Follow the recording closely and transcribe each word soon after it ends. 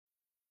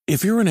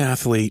If you're an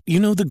athlete, you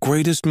know the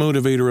greatest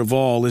motivator of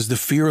all is the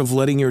fear of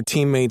letting your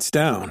teammates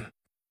down.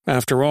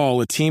 After all,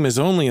 a team is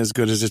only as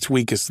good as its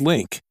weakest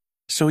link.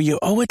 So you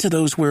owe it to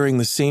those wearing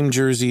the same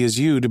jersey as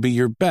you to be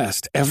your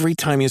best every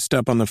time you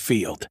step on the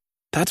field.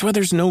 That's why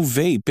there's no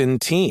vape in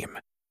team.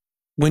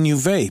 When you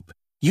vape,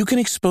 you can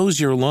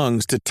expose your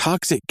lungs to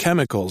toxic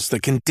chemicals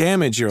that can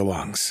damage your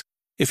lungs.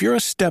 If you're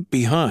a step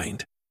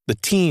behind, the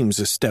team's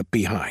a step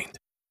behind.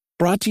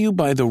 Brought to you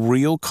by The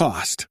Real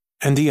Cost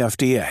and the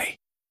FDA.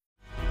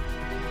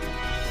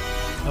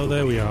 Oh,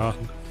 there we are.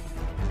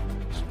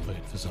 Just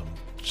wait for some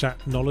chat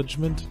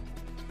acknowledgement.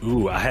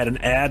 Ooh, I had an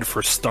ad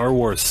for Star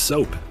Wars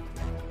soap.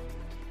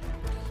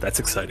 That's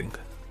exciting.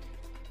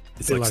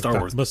 It's like Star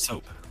Wars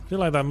soap. I feel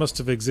like that must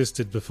have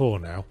existed before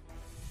now.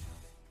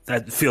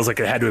 That feels like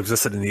it had to have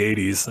existed in the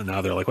 80s, and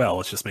now they're like, well,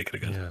 let's just make it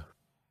again. Yeah.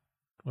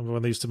 Remember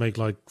when they used to make,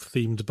 like,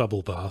 themed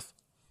bubble bath?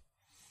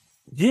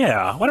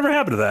 Yeah, whatever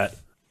happened to that?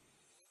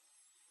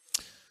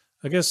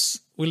 I guess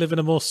we live in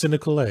a more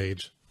cynical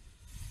age.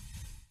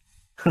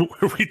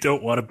 Where we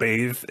don't want to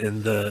bathe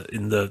in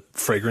the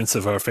fragrance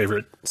of our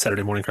favorite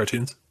Saturday morning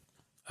cartoons?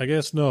 I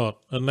guess not,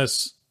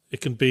 unless it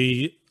can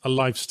be a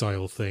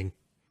lifestyle thing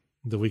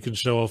that we can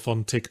show off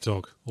on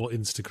TikTok or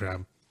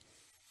Instagram.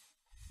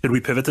 Did we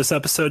pivot this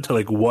episode to,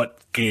 like, what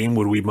game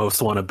would we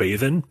most want to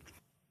bathe in?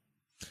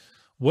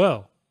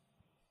 Well,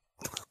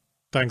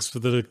 thanks for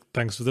the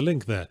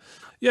link there.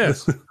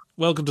 Yes,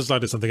 welcome to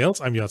Slide to Something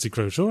Else. I'm Yahtzee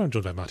Croshaw. I'm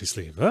joined by Marty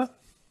Sleever.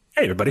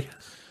 Hey, everybody.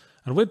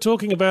 And we're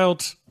talking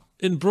about,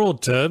 in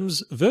broad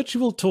terms,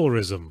 virtual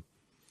tourism.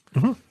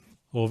 Mm-hmm.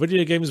 Or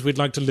video games we'd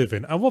like to live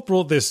in. And what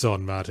brought this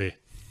on, Marty?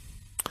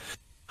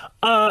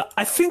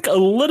 I think a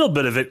little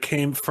bit of it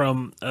came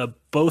from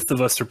both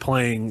of us are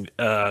playing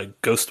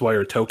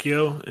Ghostwire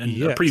Tokyo, and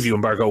yes. A preview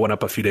embargo went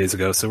up a few days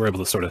ago, so we're able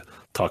to sort of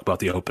talk about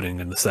the opening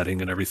and the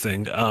setting and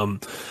everything. And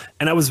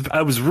I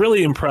was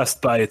really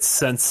impressed by its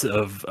sense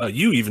of,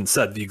 you even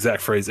said the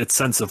exact phrase, its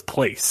sense of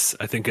place.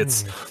 I think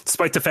it's,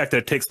 despite the fact that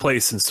it takes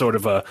place in sort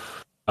of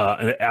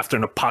after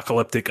an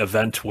apocalyptic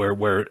event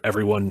where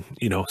everyone,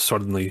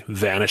 suddenly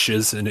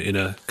vanishes in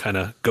a kind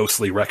of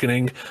ghostly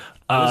reckoning.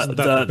 Isn't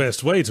that the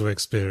best way to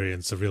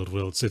experience a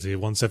real-world city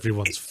once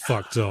everyone's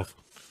fucked off?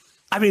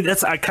 I mean,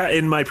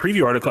 in my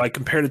preview article, I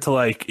compared it to,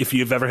 like, if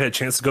you've ever had a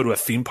chance to go to a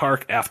theme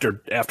park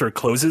after it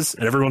closes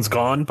and everyone's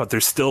gone, but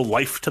there's still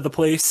life to the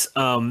place.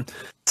 So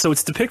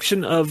it's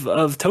depiction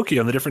of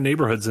Tokyo and the different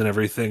neighborhoods and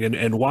everything,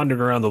 and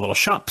wandering around the little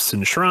shops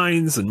and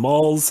shrines and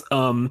malls.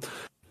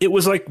 It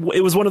was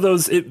one of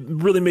those. It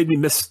really made me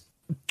miss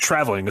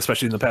traveling,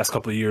 especially in the past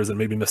couple of years, and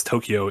maybe miss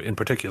Tokyo in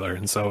particular.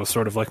 And so I was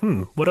sort of like,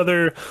 what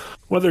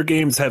other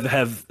games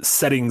have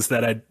settings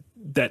that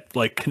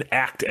like can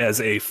act as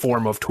a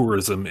form of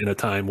tourism in a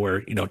time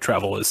where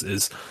travel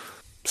is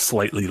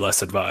slightly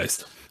less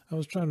advised. I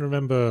was trying to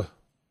remember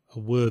a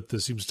word that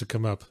seems to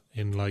come up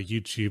in, like,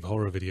 YouTube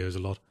horror videos a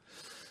lot,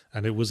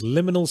 and it was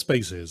liminal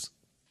spaces.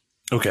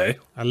 Okay,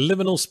 a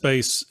liminal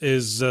space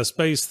is a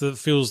space that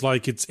feels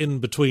like it's in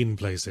between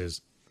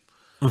places.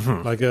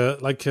 Mm-hmm.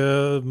 Like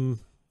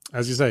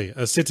as you say,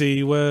 a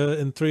city where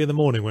in 3 a.m.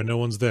 where no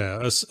one's there,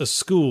 a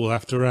school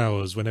after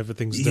hours when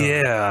everything's done.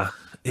 Yeah.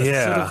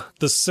 Sort of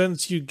the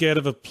sense you get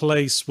of a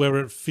place where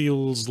it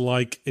feels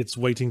like it's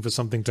waiting for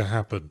something to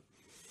happen.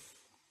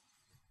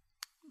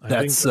 I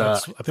think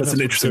that's an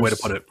interesting way to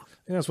put it. I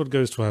think that's what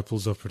Ghostwire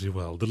pulls off pretty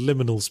well, the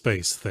liminal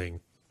space thing.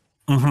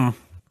 Mm-hmm.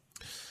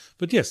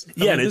 But yes,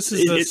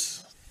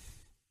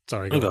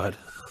 Sorry, go ahead.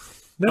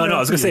 No, I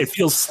was going to say it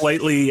feels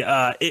slightly.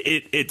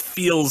 It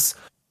feels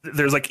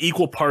there's like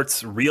equal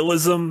parts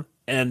realism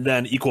and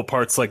then equal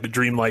parts like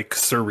dreamlike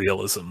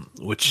surrealism,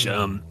 which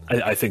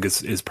I think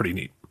is pretty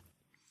neat.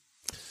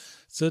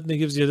 Certainly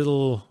gives you a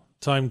little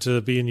time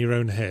to be in your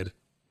own head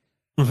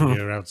when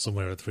you're out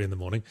somewhere at 3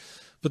 a.m.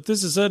 But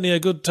this is certainly a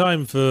good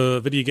time for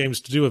video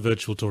games to do a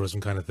virtual tourism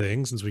kind of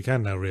thing, since we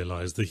can now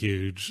realize the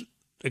huge,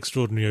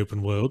 extraordinary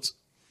open worlds.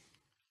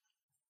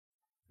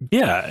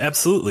 Yeah,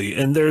 absolutely.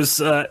 And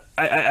there's,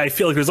 I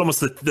feel like there's almost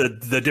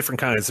the different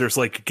kinds. There's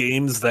like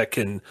games that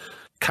can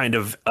kind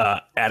of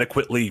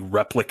adequately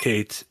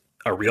replicate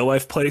a real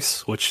life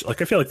place, which,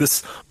 like, I feel like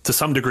this to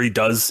some degree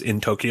does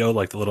in Tokyo,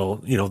 like the little,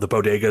 the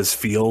bodegas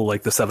feel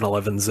like the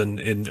 7-Elevens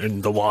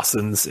and the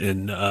Lawsons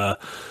in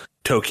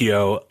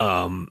Tokyo.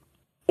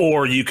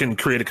 Or you can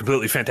create a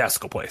completely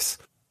fantastical place.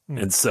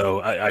 And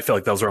so I feel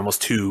like those are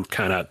almost two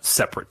kind of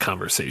separate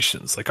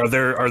conversations. Like, are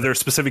there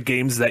specific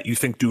games that you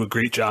think do a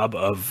great job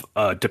of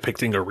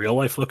depicting a real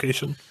life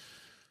location?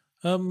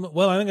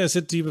 Well, I think I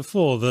said to you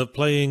before that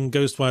playing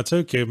Ghostwire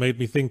Tokyo made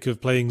me think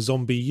of playing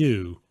Zombie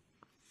U,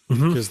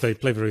 because they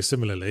play very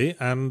similarly.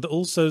 And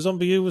also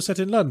Zombie U was set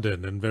in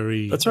London and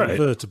very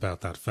overt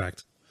about that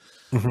fact.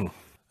 And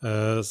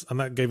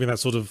that gave me that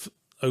sort of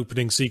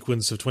opening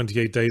sequence of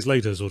 28 Days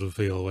Later sort of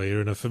feel, where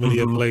you're in a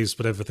familiar place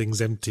but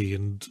everything's empty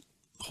and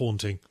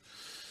haunting.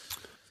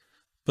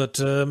 But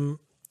I'll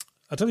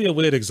tell you a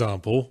weird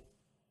example.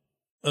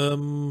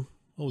 What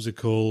was it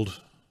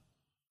called?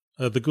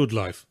 The Good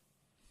Life.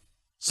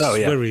 Oh,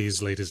 yeah.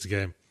 Swery's latest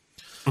game.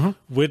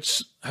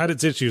 Which had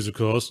its issues, of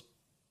course,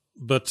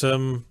 but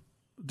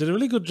did a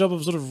really good job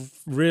of sort of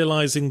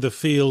realizing the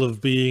feel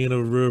of being in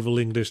a rural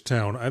English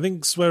town. I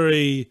think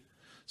Swery,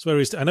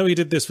 I know he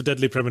did this for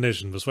Deadly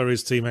Premonition, but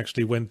Swery's team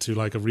actually went to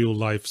like a real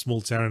life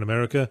small town in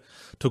America,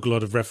 took a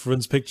lot of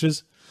reference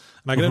pictures,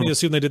 and I can only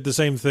assume they did the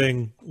same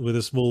thing with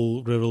a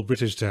small rural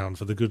British town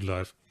for The Good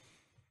Life.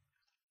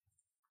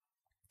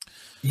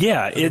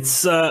 Yeah,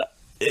 it's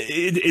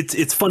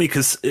funny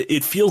because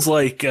it feels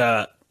like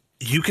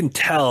you can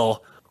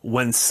tell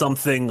when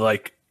something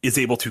like is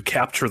able to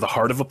capture the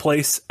heart of a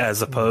place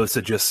as opposed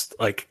to just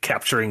like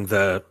capturing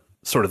the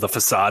sort of the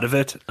facade of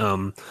it.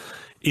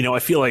 I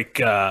feel like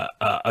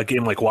a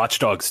game like Watch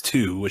Dogs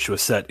 2, which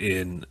was set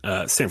in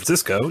San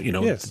Francisco,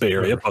 yes, the Bay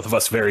Area, both of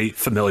us very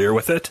familiar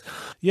with it.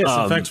 Yes,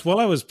 in fact, while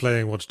I was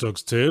playing Watch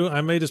Dogs 2,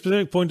 I made a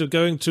specific point of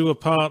going to a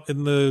part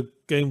in the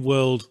game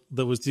world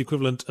that was the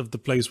equivalent of the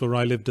place where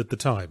I lived at the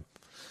time,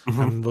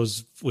 and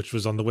which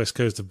was on the west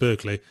coast of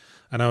Berkeley,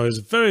 and I was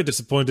very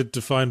disappointed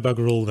to find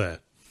bugger all there.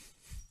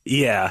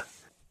 Yeah,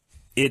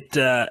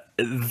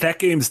 that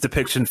game's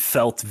depiction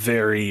felt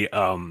very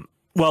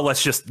well,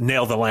 let's just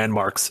nail the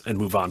landmarks and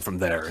move on from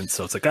there. And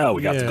so it's like,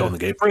 we got the Golden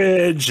Gate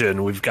Bridge,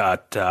 and we've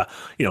got the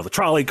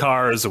trolley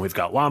cars, and we've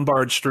got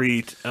Lombard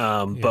Street,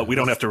 but we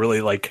don't have to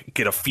really like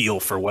get a feel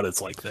for what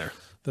it's like there.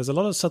 There's a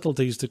lot of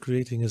subtleties to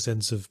creating a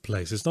sense of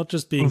place. It's not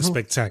just being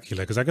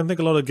spectacular, because I can think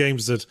a lot of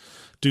games that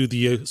do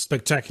the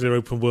spectacular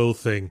open world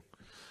thing,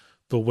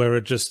 but where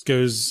it just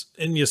goes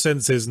in your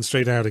senses and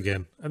straight out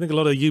again. I think a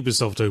lot of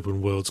Ubisoft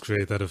open worlds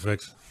create that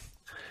effect.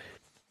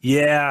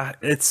 Yeah,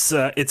 it's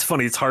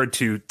funny. It's hard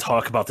to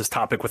talk about this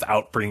topic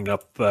without bringing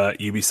up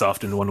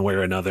Ubisoft in one way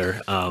or another.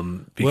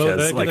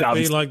 Because they're going to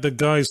be like the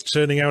guys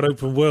churning out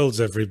open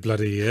worlds every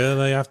bloody year.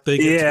 They get to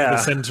be the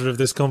center of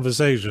this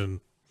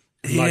conversation.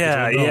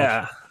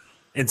 Yeah.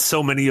 And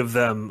so many of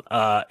them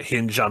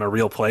hinge on a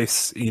real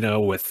place,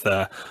 with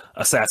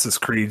Assassin's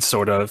Creed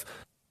sort of.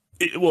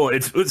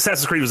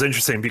 Assassin's Creed was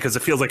interesting because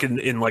it feels like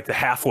in like the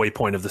halfway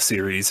point of the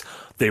series,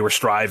 they were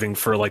striving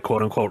for like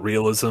quote unquote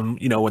realism,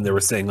 when they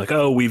were saying like,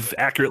 we've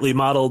accurately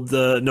modeled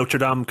the Notre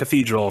Dame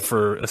Cathedral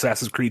for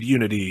Assassin's Creed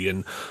Unity.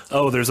 And,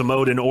 there's a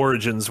mode in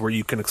Origins where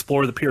you can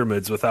explore the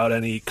pyramids without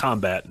any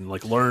combat and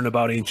like learn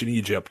about ancient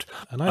Egypt.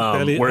 And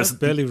I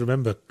barely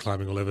remember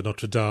climbing all over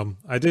Notre Dame.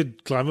 I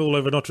did climb all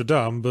over Notre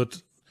Dame,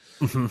 but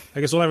I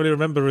guess all I really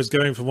remember is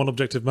going from one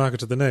objective marker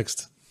to the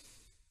next.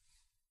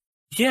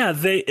 Yeah,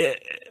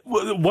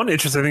 one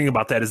interesting thing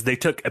about that is they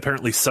took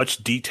apparently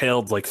such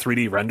detailed like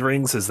 3D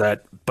renderings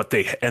but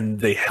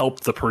they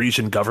helped the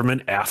Parisian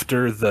government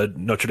after the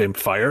Notre Dame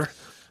fire.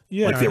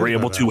 Yeah, like they were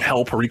able to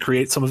help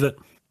recreate some of it.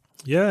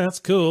 Yeah, that's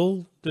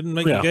cool. Didn't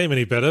make the game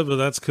any better, but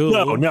that's cool.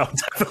 No,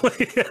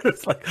 definitely.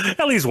 It's like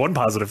at least one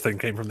positive thing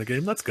came from the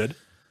game. That's good.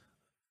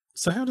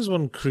 So how does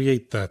one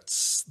create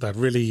that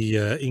really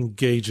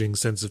engaging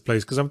sense of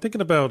place? Because I'm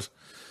thinking about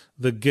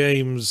the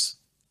games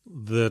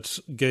that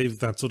gave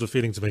that sort of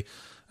feeling to me.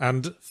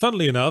 And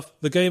funnily enough,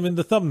 the game in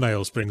the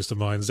thumbnail springs to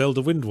mind,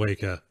 Zelda Wind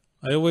Waker.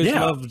 I always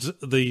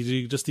loved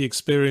the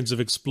experience of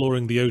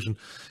exploring the ocean.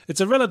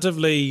 It's a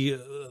relatively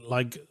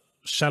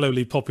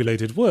shallowly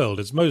populated world.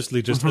 It's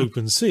mostly just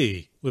open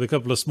sea with a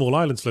couple of small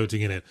islands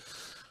floating in it.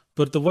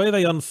 But the way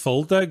they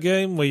unfold that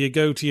game, where you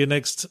go to your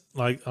next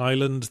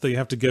island that you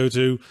have to go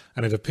to,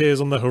 and it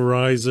appears on the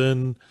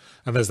horizon,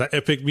 and there's that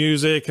epic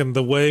music, and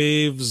the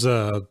waves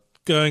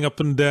going up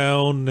and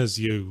down as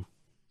you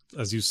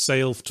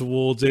sail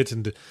towards it,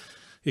 and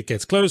it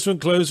gets closer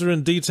and closer,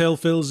 and detail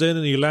fills in,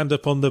 and you land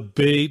up on the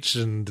beach,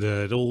 and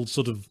it all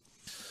sort of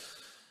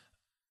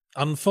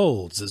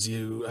unfolds as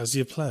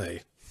you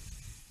play.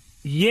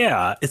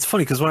 Yeah, it's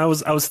funny because when I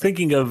was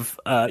thinking of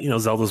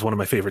Zelda's one of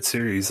my favorite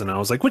series, and I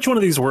was like, which one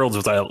of these worlds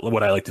would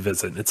I like to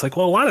visit? And it's like,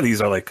 well, a lot of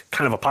these are like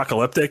kind of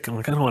apocalyptic. I'm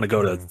like, I don't want to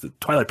go to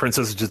Twilight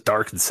Princess. Is just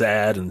dark and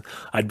sad, and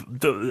Breath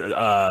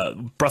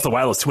of the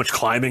Wild is too much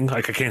climbing.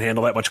 Like I can't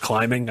handle that much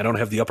climbing. I don't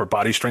have the upper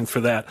body strength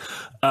for that.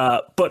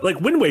 But like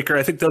Wind Waker,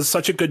 I think does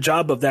such a good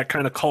job of that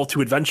kind of call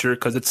to adventure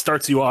because it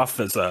starts you off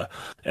as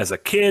a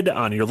kid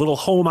on your little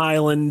home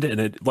island,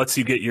 and it lets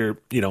you get your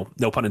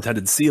no pun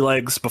intended sea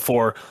legs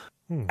before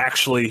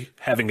actually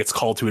having its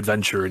call to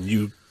adventure, and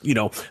you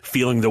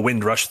feeling the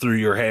wind rush through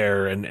your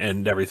hair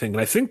and everything.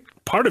 And I think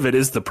part of it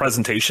is the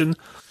presentation.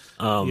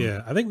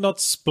 I think not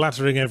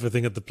splattering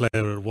everything at the player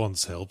at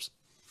once helps.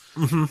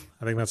 I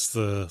think that's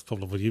the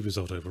problem with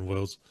Ubisoft open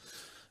worlds.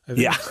 I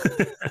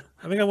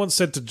think I once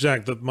said to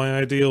Jack that my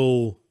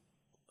ideal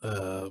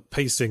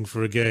pacing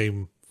for a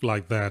game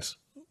like that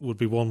would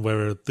be one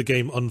where the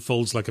game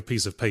unfolds like a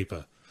piece of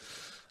paper.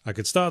 Like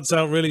it starts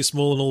out really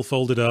small and all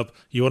folded up.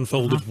 You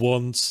unfold it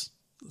once,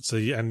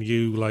 and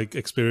you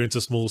experience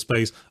a small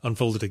space,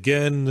 unfold it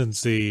again and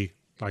see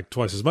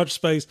twice as much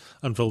space,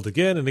 unfold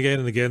again and again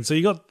and again. So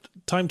you got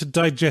time to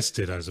digest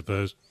it, I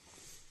suppose.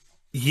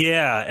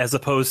 Yeah, as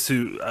opposed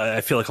to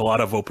I feel like a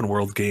lot of open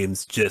world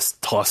games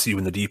just toss you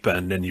in the deep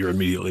end, and you're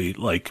immediately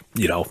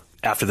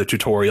after the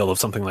tutorial of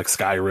something like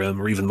Skyrim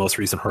or even the most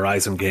recent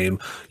Horizon game,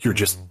 you're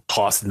just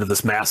tossed into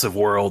this massive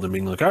world and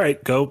being like, all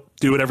right, go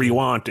do whatever you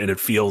want. And it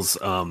feels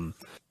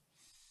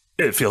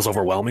It feels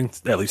overwhelming,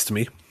 at least to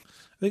me.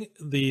 I think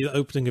the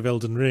opening of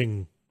Elden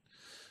Ring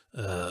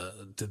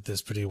did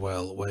this pretty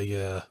well, where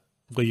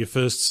you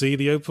first see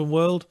the open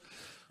world,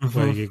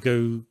 where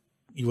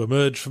you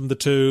emerge from the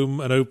tomb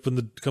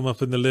and come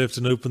up in the lift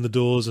and open the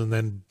doors, and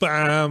then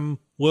bam,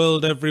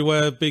 world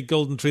everywhere, big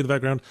golden tree in the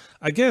background.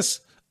 I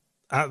guess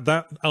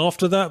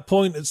after that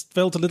point, it's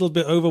felt a little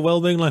bit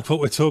overwhelming, like what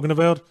we're talking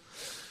about.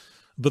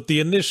 But the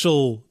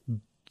initial,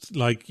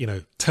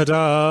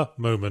 ta-da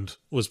moment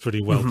was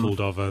pretty well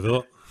pulled off, I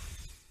thought.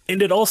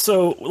 And it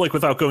also,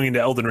 without going into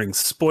Elden Ring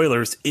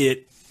spoilers,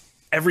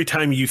 every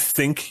time you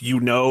think you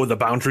know the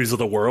boundaries of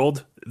the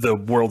world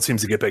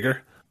seems to get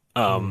bigger.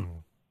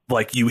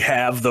 You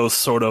have those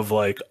sort of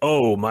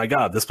oh my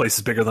God, this place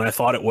is bigger than I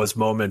thought it was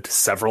moment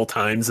several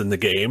times in the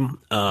game.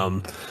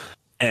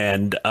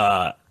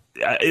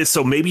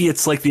 So maybe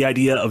it's the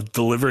idea of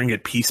delivering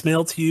it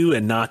piecemeal to you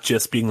and not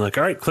just being all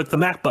right, click the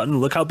map button,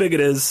 look how big it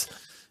is.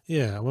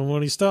 Yeah,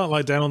 when you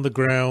start down on the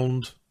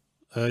ground,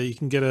 you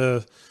can get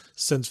a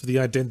sense for the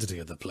identity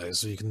of the place,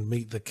 so you can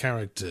meet the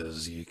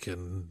characters, you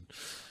can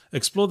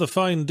explore the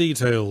fine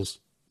details,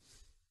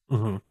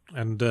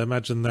 and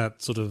imagine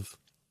that sort of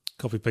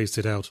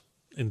copy-pasted out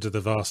into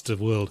the vaster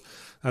world.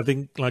 I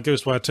think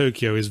Ghostwire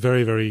Tokyo is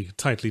very, very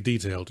tightly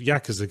detailed.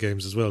 Yakuza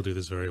games as well do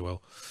this very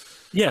well.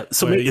 Yeah,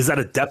 so is that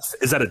a depth?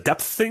 Is that a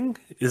depth thing?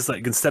 Is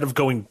instead of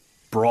going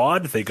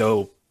broad, they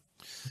go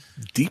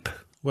deep?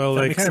 Well,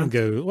 they can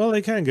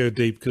go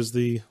deep because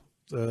the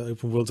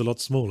open world's a lot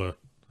smaller.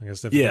 I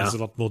guess everything's a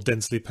lot more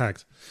densely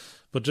packed.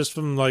 But just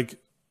from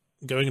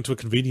going into a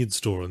convenience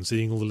store and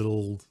seeing all the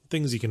little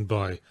things you can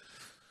buy.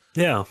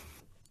 Yeah.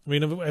 I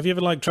mean, have you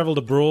ever traveled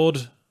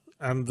abroad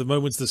and the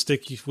moments that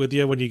stick with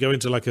you when you go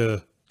into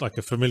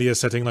a familiar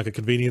setting, like a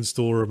convenience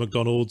store or a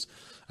McDonald's,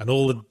 and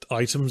all the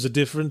items are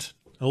different?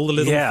 All the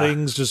little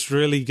things just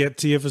really get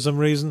to you for some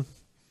reason.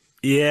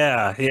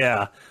 Yeah.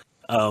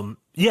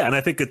 And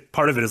I think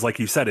part of it is, like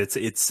you said,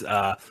 it's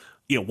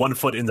 1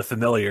 foot in the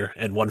familiar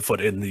and 1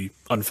 foot in the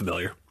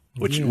unfamiliar,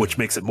 which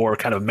makes it more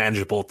kind of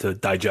manageable to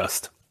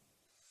digest.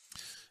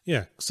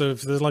 Yeah. So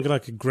if there's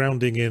a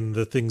grounding in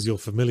the things you're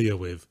familiar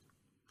with,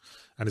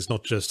 and it's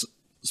not just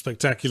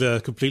spectacular,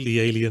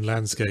 completely alien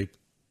landscape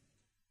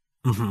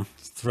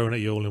thrown at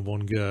you all in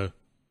one go.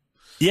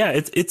 Yeah,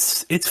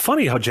 it's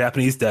funny how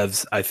Japanese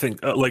devs, I think,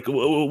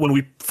 when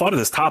we thought of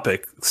this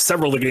topic,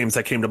 several of the games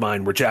that came to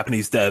mind were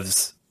Japanese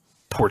devs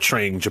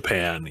portraying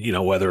Japan,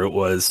 whether it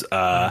was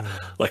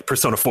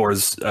Persona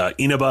 4's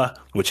Inaba,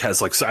 which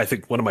has I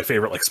think one of my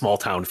favorite small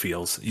town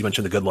feels. You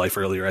mentioned The Good Life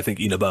earlier. I think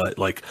Inaba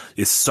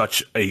is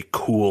such a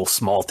cool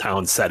small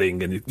town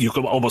setting, and you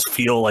can almost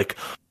feel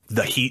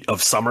the heat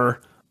of summer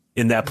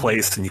in that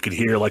place, and you could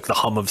hear the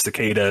hum of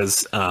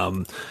cicadas.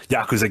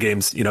 Yakuza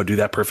games, do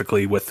that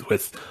perfectly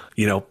with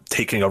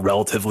taking a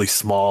relatively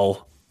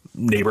small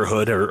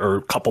neighborhood or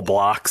a couple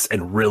blocks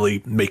and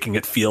really making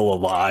it feel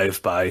alive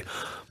by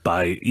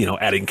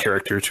adding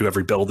character to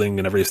every building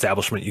and every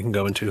establishment you can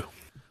go into.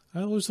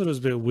 I always thought it was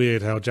a bit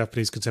weird how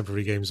Japanese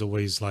contemporary games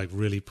always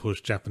really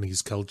push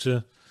Japanese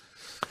culture.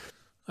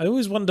 I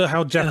always wonder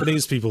how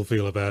Japanese people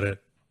feel about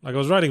it. I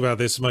was writing about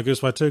this in my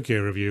Ghostwire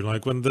Tokyo review, when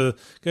going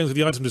through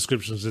the item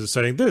descriptions, it's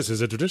saying this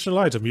is a traditional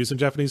item used in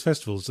Japanese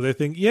festivals. So they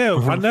think,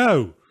 I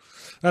know.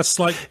 That's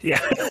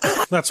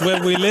that's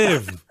where we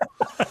live.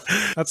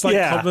 That's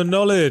common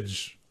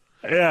knowledge.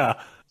 Yeah.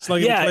 It's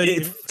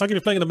it's like you're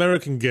playing an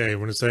American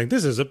game when it's saying,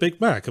 this is a Big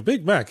Mac. A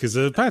Big Mac is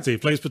a patty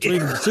placed between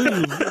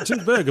two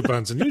burger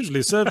buns and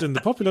usually served in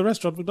the popular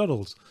restaurant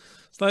McDonald's.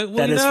 It's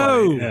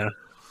funny.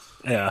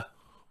 Yeah.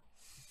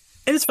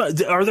 And it's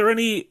fun. Are there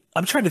any?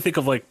 I'm trying to think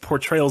of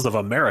portrayals of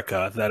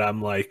America that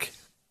I'm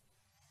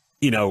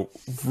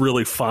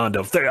really fond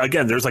of.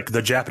 There's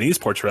the Japanese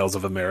portrayals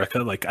of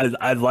America.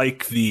 I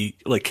like the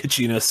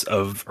kitschiness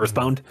of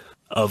Earthbound,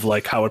 of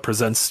how it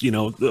presents,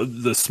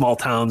 the small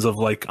towns of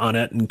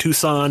Onett and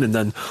Tucson, and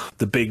then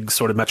the big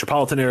sort of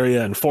metropolitan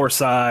area and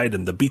Forsyth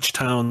and the beach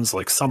towns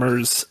like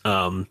Summers.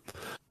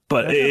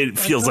 But it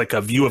feels like a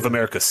view of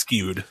America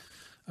skewed.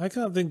 I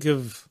can't think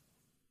of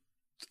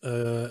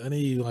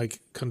any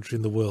country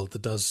in the world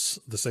that does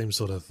the same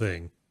sort of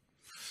thing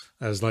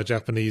as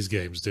Japanese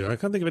games do. I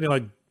can't think of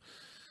any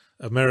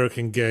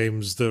American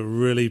games that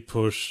really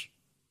push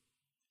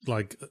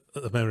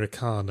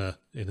Americana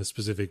in a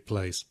specific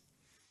place.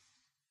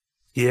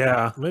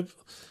 Yeah,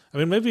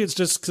 maybe it's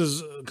just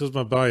because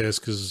my bias,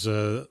 because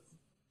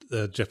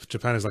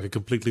Japan is a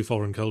completely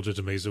foreign culture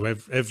to me, so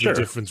every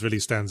difference really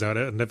stands out,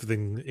 and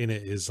everything in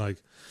it is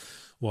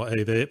what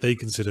they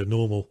consider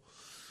normal.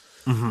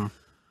 Mm-hmm.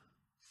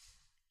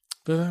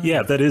 But,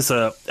 that is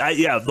the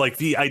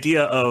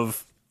idea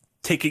of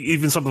taking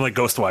even something like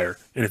Ghostwire,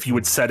 and if you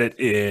would set it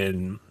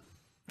in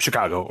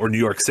Chicago or New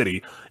York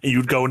City, and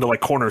you'd go into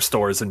corner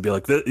stores and be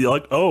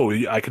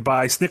oh, I could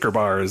buy Snicker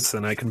bars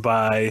and I can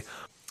buy,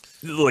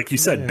 you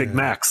said, Big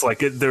Macs.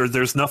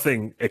 There's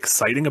nothing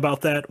exciting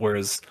about that.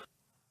 Whereas,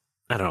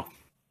 I don't know,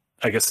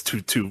 I guess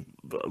to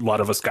a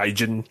lot of us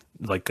gaijin,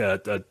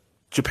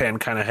 Japan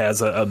kind of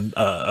has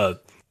a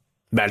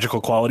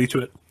magical quality to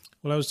it.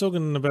 Well, I was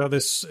talking about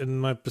this in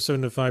my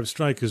Persona 5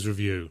 Strikers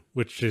review,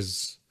 which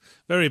is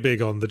very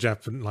big on the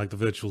the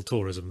virtual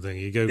tourism thing.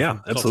 You go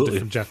from lots of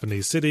different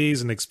Japanese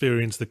cities and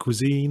experience the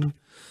cuisine,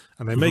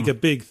 and they make a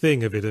big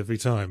thing of it every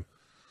time.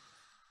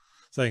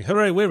 Saying,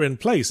 hooray, we're in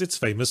place. It's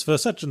famous for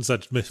such and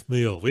such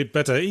meal. We'd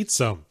better eat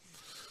some.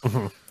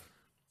 And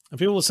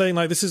people were saying,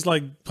 like, this is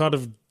like part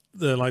of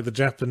the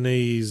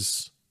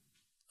Japanese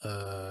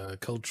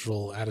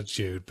cultural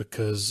attitude,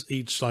 because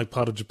each like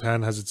part of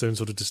Japan has its own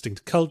sort of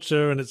distinct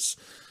culture, and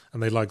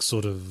they like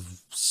sort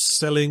of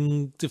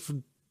selling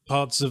different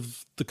parts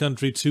of the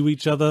country to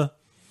each other.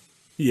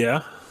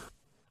 Yeah.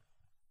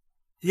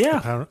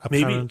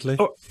 Apparently.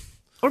 Maybe.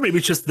 Or maybe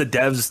it's just the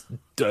devs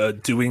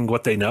doing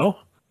what they know,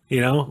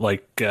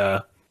 like,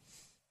 write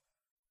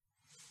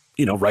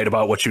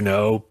about what you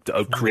know,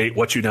 create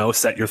what you know,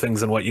 set your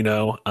things in what you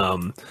know.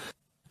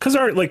 Because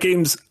our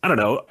games, I don't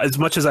know, as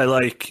much as I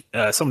like,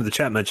 some of the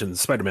chat mentioned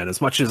Spider-Man, as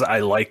much as I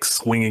like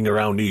swinging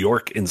around New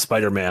York in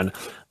Spider-Man,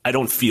 I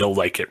don't feel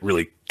like it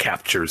really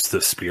captures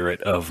the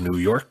spirit of New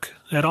York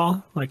at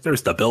all. Like,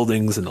 there's the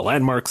buildings and the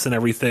landmarks and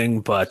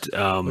everything, but...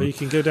 well, you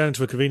can go down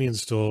to a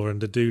convenience store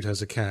and the dude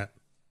has a cat.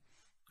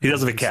 He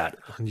does have a cat.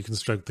 And you can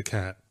stroke the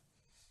cat.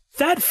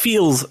 That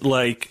feels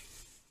like...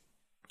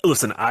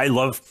 Listen, I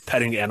love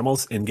petting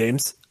animals in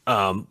games,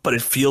 but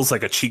it feels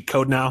like a cheat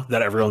code now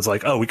that everyone's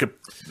like, oh, we could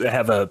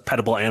have a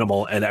pettable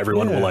animal and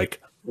everyone will,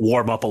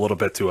 warm up a little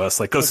bit to us.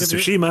 Like, Ghost of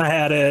Tsushima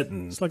had it.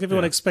 And, it's like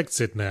everyone expects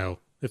it now.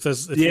 If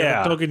you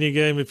have a dog in your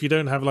game, if you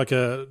don't have like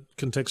a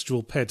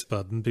contextual pet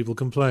button, people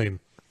complain.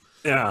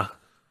 Yeah.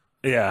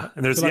 Yeah.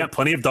 And there's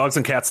plenty of dogs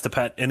and cats to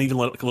pet, and even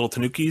little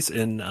tanukis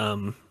in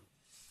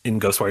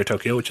Ghostwire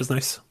Tokyo, which is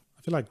nice.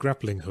 I feel like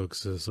grappling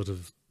hooks are sort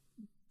of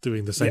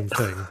doing the same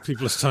thing.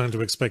 People are starting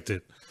to expect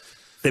it.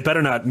 They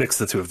better not mix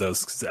the two of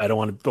those, because I don't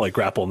want to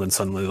grapple and then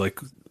suddenly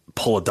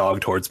pull a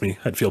dog towards me.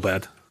 I'd feel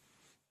bad.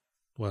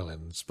 Well,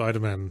 in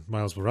Spider-Man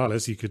Miles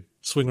Morales, you could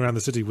swing around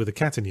the city with a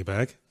cat in your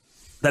bag.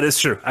 That is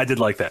true. I did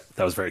like that.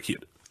 That was very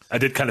cute. I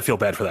did kind of feel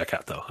bad for that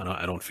cat, though.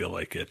 I don't feel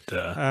like it.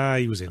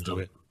 He was into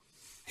it.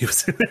 He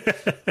was.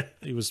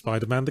 He was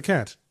Spider-Man the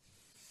cat.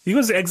 He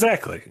was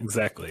exactly.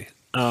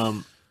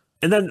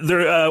 And then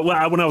there, when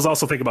I was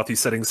also thinking about these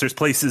settings, there's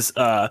places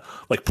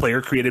like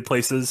player-created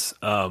places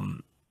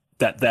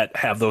that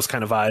have those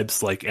kind of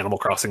vibes, like Animal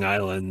Crossing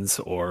Islands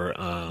or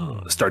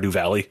Stardew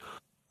Valley.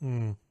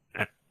 And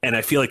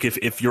I feel like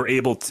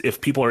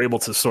if people are able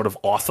to sort of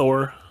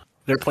author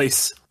their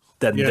place,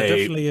 then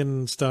definitely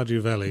in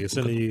Stardew Valley, it's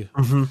only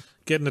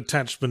get an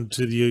attachment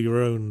to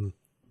your own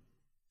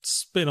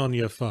spin on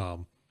your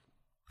farm.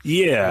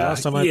 Yeah. The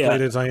last time I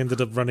played it, I ended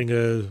up running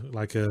a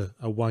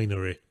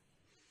winery.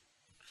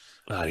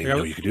 I didn't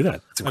know you could do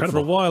that. It's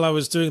incredible. For a while, I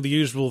was doing the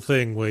usual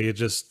thing where you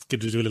just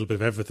get to do a little bit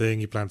of everything.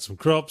 You plant some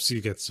crops,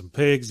 you get some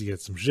pigs, you get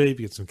some sheep,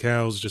 you get some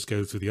cows, just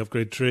go through the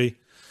upgrade tree.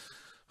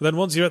 But then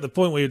once you're at the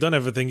point where you've done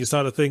everything, you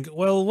start to think,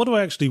 well, what do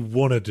I actually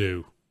want to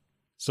do?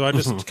 So I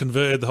just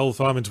converted the whole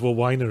farm into a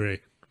winery.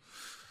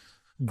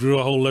 Grew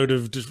a whole load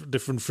of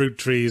different fruit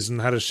trees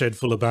and had a shed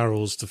full of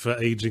barrels for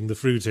aging the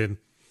fruit in.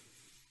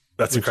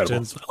 That's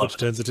incredible. Which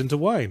turns it into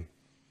wine.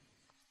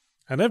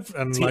 And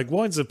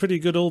wine's a pretty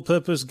good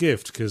all-purpose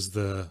gift, because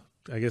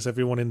I guess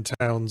everyone in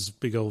town's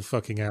big old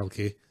fucking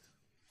alky.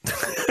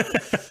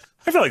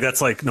 I feel like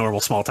that's like normal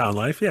small town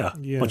life. Yeah.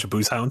 Bunch of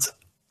booze hounds.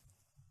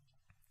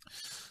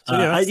 So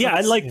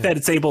I like that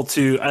it's able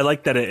to. I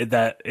like that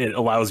it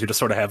allows you to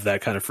sort of have that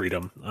kind of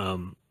freedom.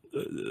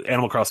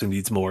 Animal Crossing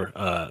needs more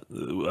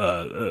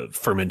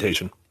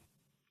fermentation.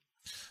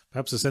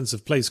 Perhaps a sense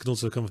of place can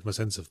also come from a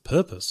sense of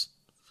purpose.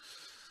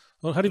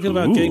 Well, how do you feel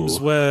about games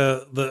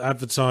where they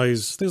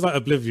advertise, things like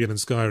Oblivion and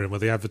Skyrim, where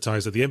they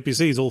advertise that the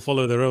NPCs all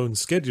follow their own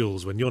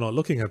schedules when you're not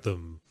looking at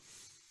them?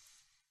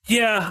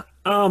 Yeah,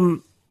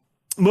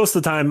 most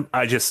of the time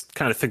I just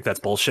kind of think that's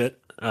bullshit.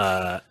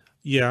 I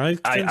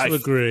tend to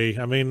agree.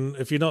 I mean,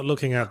 if you're not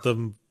looking at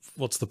them,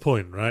 what's the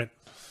point, right?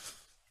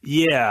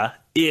 Yeah,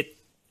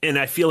 and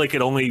I feel like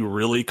it only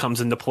really comes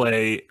into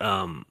play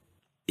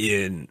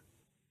in...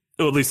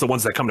 Well, at least the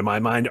ones that come to my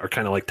mind are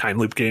kind of like time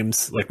loop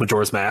games, like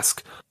Majora's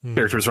Mask.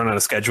 Characters run on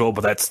a schedule,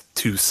 but that's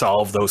to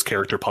solve those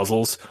character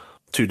puzzles,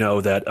 to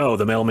know that, oh,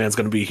 the mailman's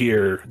going to be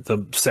here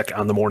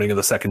on the morning of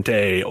the second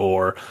day,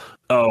 or,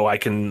 oh, I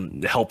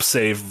can help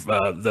save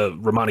the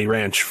Romani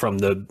Ranch from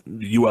the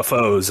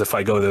UFOs if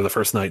I go there the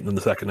first night and then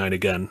the second night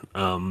again.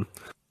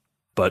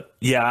 But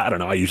yeah, I don't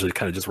know. I usually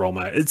kind of just roll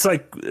it's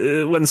like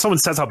when someone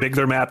says how big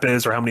their map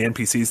is or how many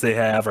NPCs they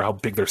have or how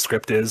big their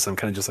script is, I'm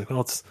kind of just like,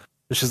 well, it's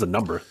just a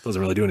number. It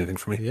doesn't really do anything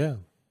for me. Yeah.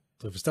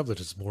 They've established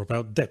it's more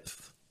about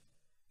depth.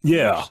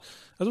 Yeah. I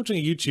was watching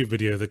a YouTube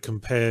video that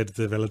compared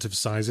the relative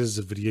sizes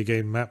of video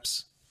game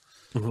maps.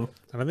 And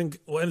I think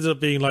what ended up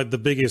being like the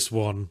biggest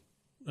one,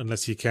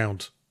 unless you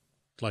count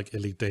like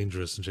Elite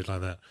Dangerous and shit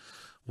like that,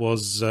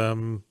 was I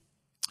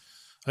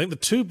think the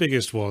two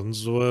biggest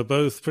ones were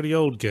both pretty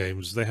old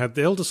games. They had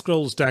the Elder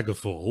Scrolls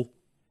Daggerfall.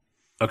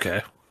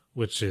 Okay.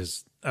 Which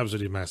is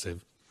absolutely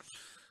massive.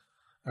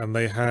 And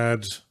they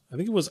had... I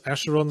think it was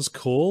Asheron's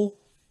Call.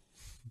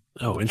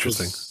 Oh,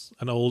 interesting.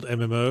 an old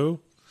MMO.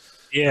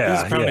 Yeah,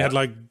 These apparently had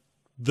like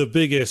the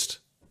biggest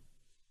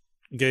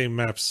game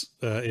maps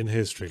in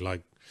history.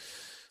 Like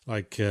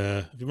if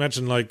you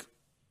imagine like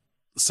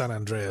San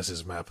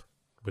Andreas's map,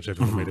 which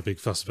everyone made a big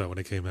fuss about when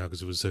it came out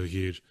because it was so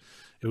huge.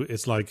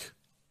 It's like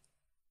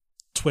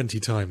 20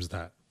 times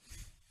that.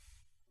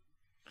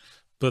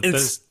 But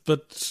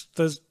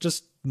there's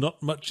just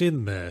not much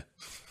in there.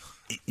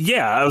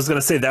 Yeah, I was going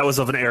to say that was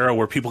of an era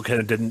where people kind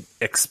of didn't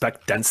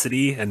expect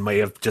density and may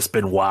have just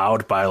been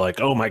wowed by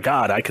like, oh my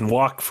God, I can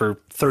walk for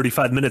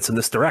 35 minutes in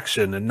this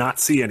direction and not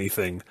see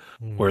anything.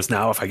 Whereas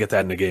now if I get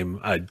that in a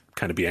game, I'd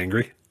kind of be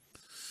angry.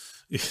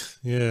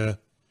 Yeah.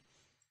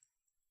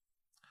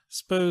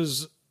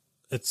 Suppose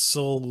it's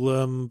all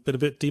been a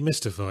bit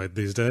demystified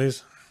these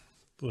days.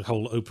 The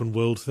whole open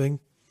world thing.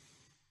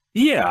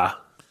 Yeah.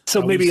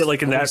 So maybe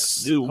like in that...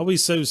 Are we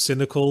so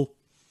cynical?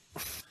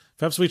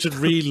 Perhaps we should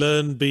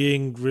relearn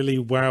being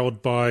really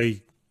wowed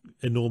by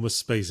enormous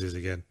spaces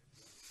again.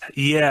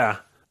 Yeah,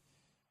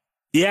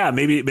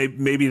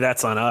 maybe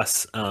that's on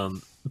us.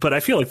 But I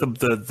feel like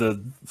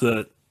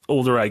the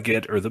older I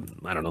get, or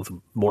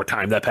the more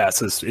time that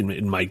passes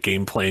in my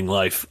game playing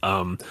life,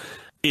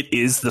 it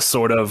is the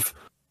sort of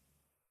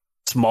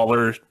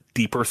smaller,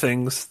 deeper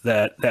things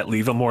that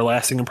leave a more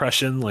lasting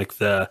impression, like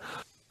the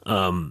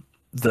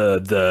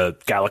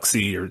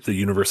galaxy or the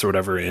universe or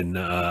whatever in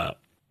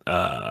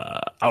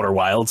Outer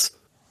Wilds,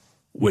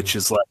 which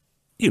is like,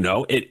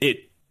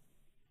 it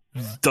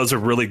does a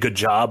really good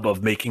job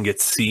of making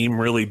it seem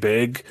really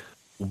big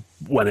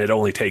when it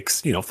only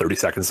takes 30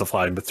 seconds to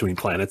fly in between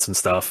planets and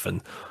stuff,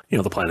 and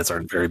the planets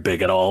aren't very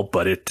big at all,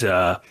 but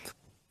I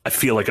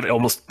feel like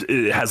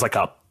it has like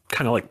a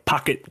kind of like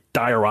pocket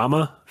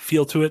diorama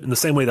feel to it, in the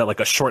same way that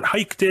like a short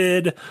hike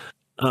did,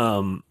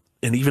 and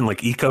even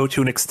like Eco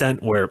to an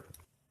extent, where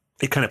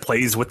it kind of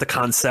plays with the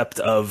concept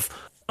of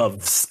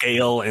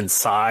scale and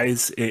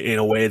size in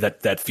a way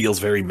that feels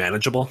very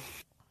manageable.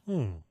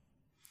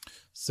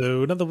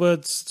 So in other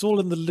words, it's all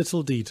in the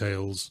little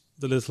details,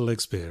 the little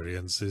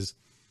experiences.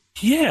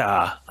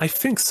 Yeah, I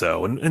think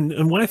so.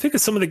 And when I think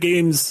of some of the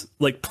games,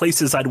 like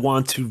places I'd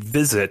want to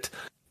visit,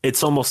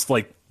 it's almost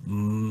like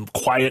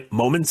quiet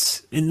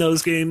moments in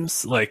those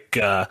games, like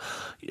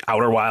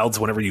Outer Wilds.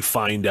 Whenever you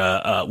find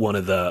one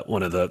of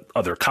the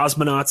other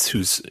cosmonauts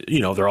who's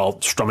they're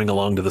all strumming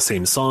along to the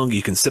same song,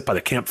 you can sit by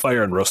the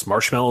campfire and roast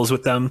marshmallows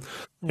with them,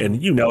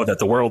 and that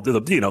the world,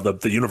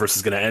 the universe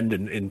is going to end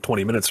in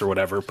 20 minutes or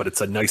whatever. But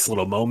it's a nice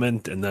little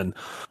moment. And then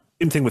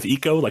same thing with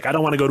Eco. Like, I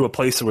don't want to go to a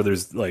place where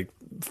there's like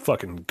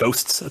fucking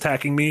ghosts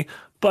attacking me,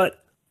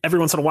 but every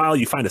once in a while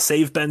you find a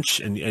save bench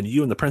and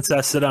you and the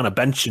princess sit on a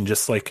bench and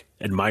just like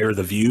admire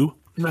the view.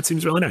 And that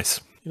seems really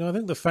nice. I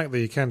think the fact that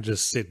you can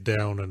just sit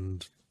down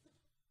and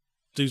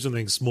do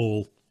something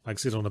small, like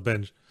sit on a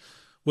bench,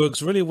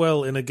 works really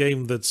well in a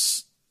game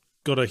that's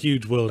got a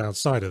huge world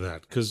outside of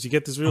that, because you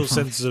get this real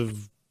sense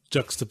of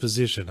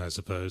juxtaposition, I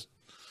suppose.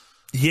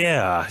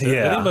 Yeah, so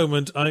at any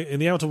moment, in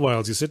the Outer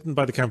Wilds, you're sitting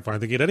by the campfire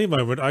thinking, at any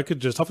moment, I could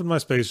just hop in my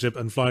spaceship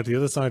and fly to the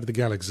other side of the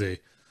galaxy.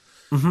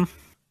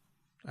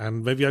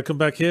 And maybe I come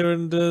back here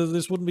and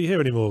this wouldn't be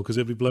here anymore because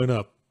it'd be blown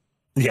up.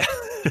 Yeah.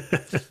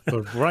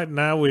 But right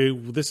now,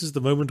 this is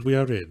the moment we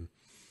are in.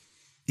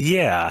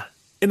 Yeah.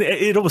 And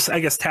it almost, I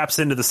guess, taps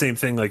into the same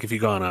thing. Like if you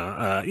go on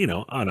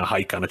a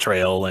hike on a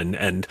trail,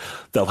 and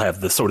they'll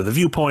have the sort of the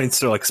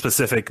viewpoints or like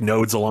specific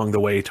nodes along the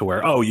way to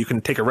where, you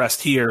can take a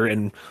rest here,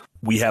 and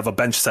we have a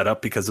bench set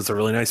up because it's a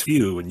really nice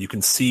view, and you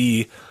can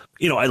see.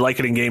 I like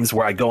it in games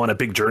where I go on a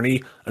big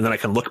journey and then I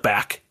can look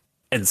back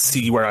and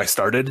see where I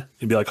started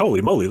and be like,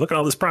 holy moly, look at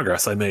all this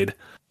progress I made.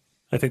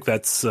 I think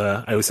that's,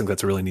 I always think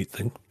that's a really neat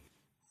thing.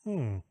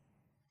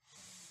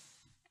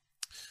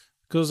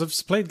 Because I've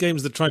played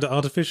games that try to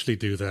artificially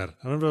do that.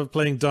 I remember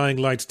playing Dying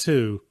Light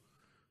 2,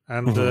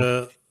 and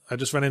I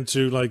just ran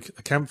into like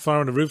a campfire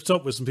on a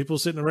rooftop with some people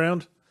sitting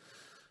around,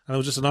 and there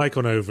was just an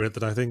icon over it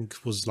that I think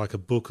was like a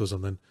book or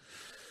something.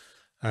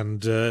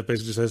 And it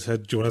basically says,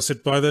 do you want to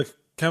sit by the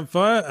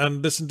campfire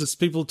and listen to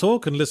people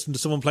talk and listen to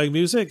someone playing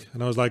music?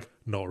 And I was like,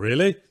 not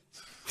really.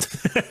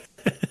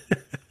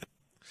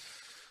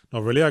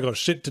 Not really. I got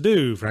shit to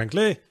do,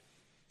 frankly.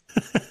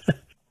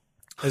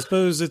 I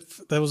suppose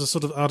there was a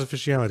sort of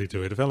artificiality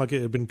to it. It felt like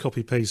it had been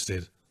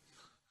copy-pasted.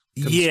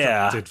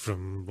 Constructed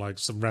from like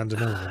some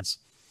random elements.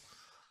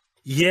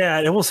 Yeah,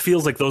 it almost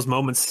feels like those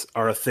moments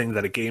are a thing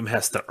that a game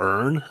has to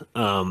earn.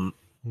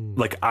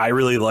 Like, I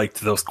really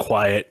liked those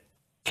quiet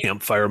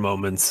campfire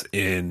moments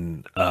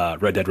in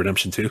Red Dead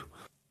Redemption 2.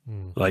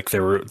 Like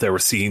there were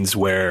scenes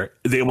where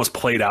they almost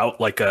played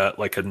out like a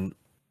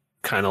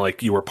kind of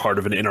like you were part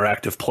of an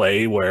interactive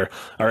play where,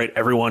 all right,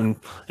 everyone,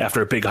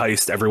 after a big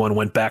heist, everyone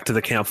went back to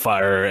the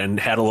campfire and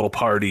had a little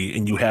party,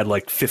 and you had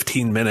like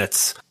 15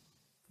 minutes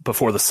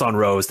before the sun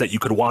rose that you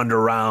could wander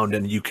around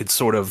and you could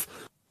sort of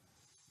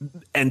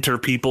enter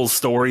people's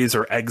stories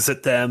or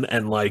exit them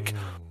and like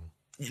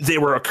they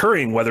were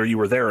occurring whether you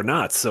were there or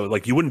not. So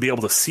like you wouldn't be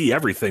able to see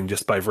everything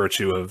just by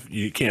virtue of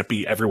you can't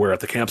be everywhere at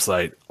the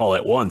campsite all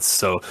at once.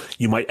 So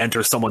you might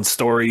enter someone's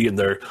story and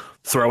they're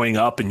throwing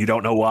up and you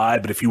don't know why.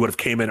 But if you would have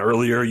came in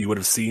earlier, you would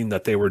have seen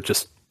that they were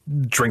just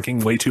drinking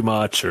way too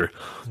much, or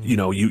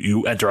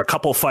you enter a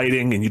couple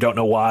fighting and you don't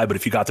know why. But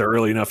if you got there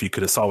early enough, you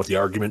could have saw what the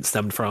argument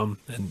stemmed from.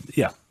 And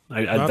yeah,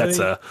 I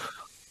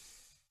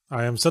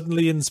am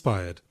suddenly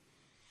inspired.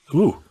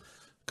 Ooh,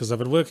 because I've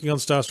been working on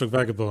Star Trek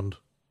Vagabond,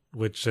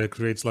 which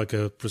creates like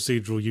a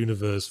procedural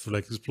universe for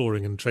like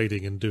exploring and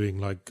trading and doing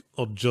like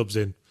odd jobs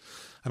in.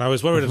 And I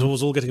was worried it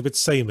was all getting a bit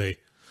samey.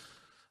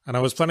 And I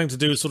was planning to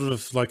do sort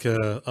of like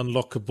a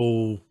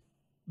unlockable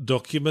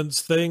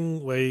documents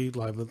thing where you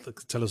like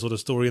tell a sort of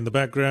story in the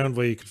background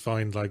where you could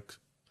find like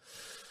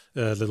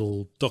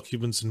little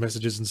documents and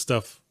messages and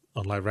stuff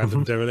on like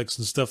random derelicts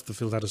and stuff that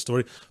filled out a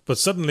story. But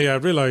suddenly I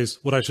realized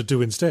what I should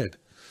do instead.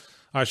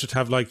 I should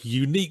have like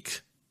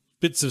unique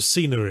bits of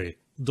scenery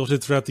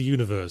dotted throughout the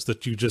universe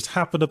that you just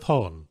happen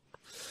upon.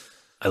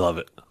 I love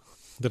it.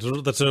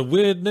 That are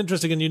weird and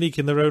interesting and unique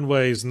in their own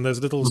ways, and there's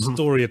a little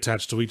story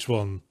attached to each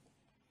one.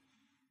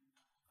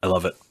 I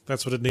love it.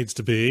 That's what it needs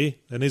to be.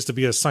 There needs to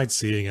be a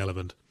sightseeing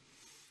element.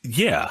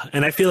 Yeah,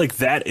 and I feel like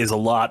that is a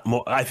lot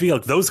more. I feel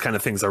like those kind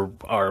of things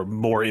are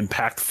more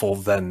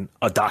impactful than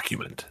a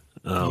document.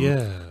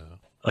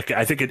 Like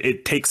I think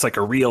it takes like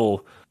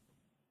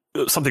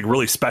something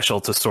really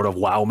special to sort of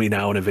wow me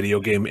now in a video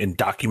game in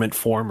document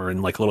form or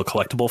in like a little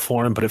collectible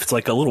form. But if it's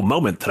like a little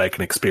moment that I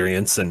can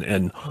experience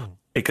and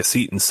take a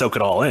seat and soak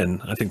it all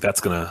in, I think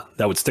that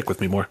would stick with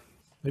me more.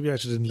 Maybe I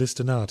should enlist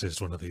an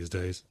artist one of these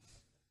days.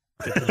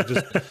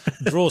 Just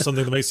draw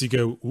something that makes you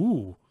go,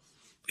 ooh.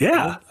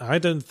 Yeah. I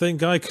don't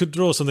think I could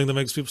draw something that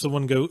makes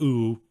someone go,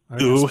 ooh.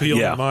 It's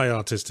beyond my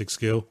artistic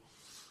skill.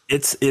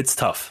 It's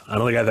tough. I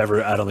don't think I've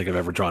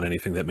ever drawn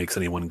anything that makes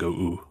anyone go,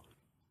 ooh.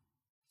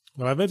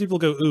 Well, I've made people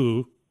go,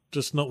 ooh,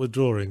 just not with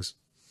drawings.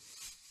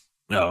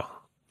 No.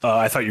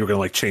 I thought you were going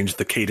to like change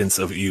the cadence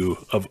of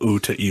ooh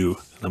to ew.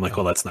 And I'm like,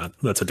 well, that's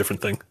a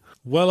different thing.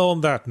 Well, on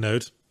that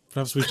note,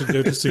 perhaps we should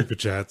go to Super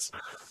Chats.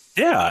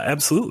 Yeah,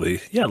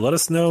 absolutely. Yeah, let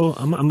us know.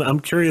 I'm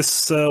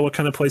curious what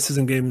kind of places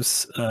and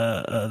games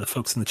the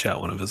folks in the chat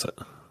want to visit.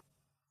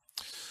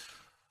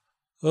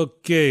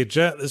 Okay,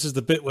 chat, this is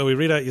the bit where we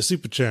read out your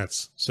Super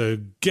Chats, so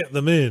get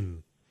them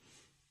in.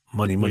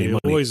 Money. We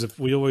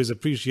always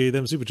appreciate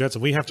them Super Chats,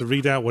 and we have to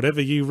read out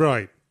whatever you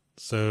write.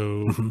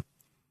 So,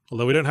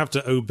 although we don't have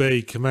to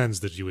obey commands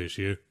that you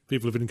issue,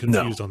 people have been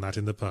confused on that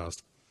in the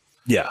past.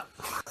 Yeah.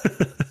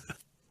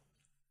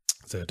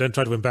 So don't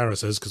try to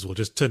embarrass us, because we'll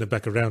just turn it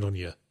back around on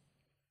you.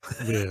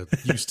 We're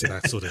used to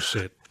that sort of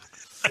shit.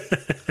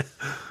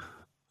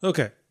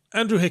 Okay.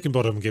 Andrew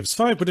Hickenbottom gives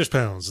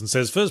 £5 and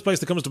says, first place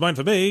that comes to mind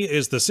for me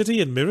is the city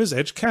in Mirror's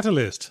Edge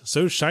Catalyst.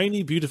 So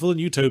shiny, beautiful, and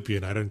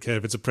utopian. I don't care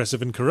if it's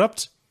oppressive and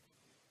corrupt.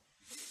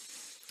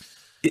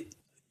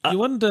 You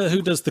wonder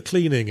who does the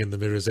cleaning in the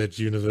Mirror's Edge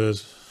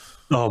universe.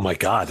 Oh my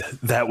god.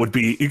 That would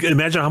be... You can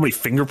imagine how many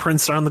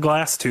fingerprints are on the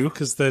glass, too?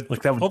 Because they're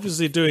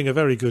obviously doing a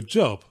very good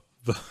job.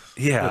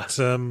 Yeah.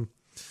 But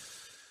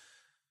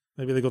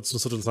maybe they got some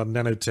sort of like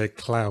nanotech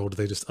cloud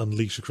they just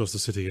unleash across the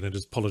city and it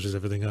just polishes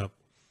everything up.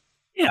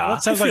 Yeah,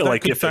 well, sounds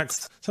like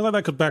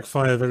that could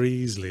backfire very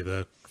easily,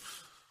 though.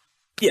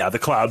 Yeah, the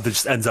cloud that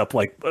just ends up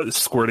like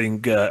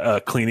squirting a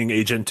cleaning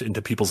agent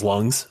into people's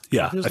lungs.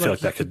 Yeah, I feel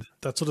like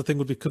that sort of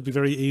thing could be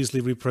very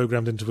easily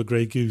reprogrammed into a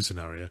Grey Goo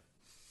scenario.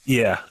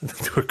 Yeah,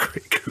 into a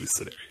Grey Goo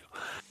scenario.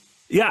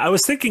 Yeah, I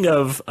was thinking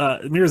of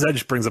Mirror's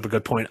Edge brings up a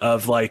good point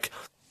of like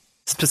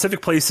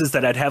specific places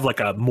that I'd have like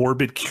a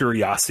morbid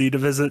curiosity to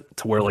visit,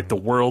 to where like the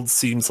world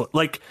seems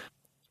like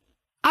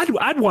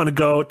I'd want to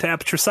go to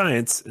Aperture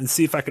Science and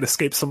see if I could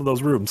escape some of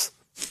those rooms.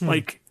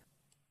 Like,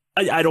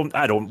 I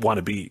don't want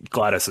to be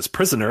Gladys's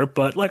prisoner,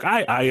 but like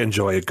I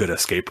enjoy a good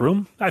escape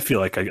room. I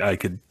feel like I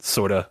could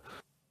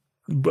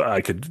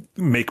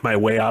make my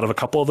way out of a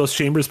couple of those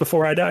chambers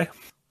before I die.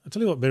 I'll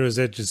tell you what Mirror's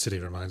Edge City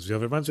reminds me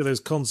of. It reminds me of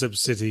those concept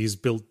cities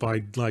built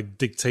by like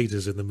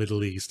dictators in the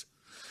Middle East.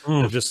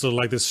 They're just sort of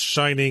like this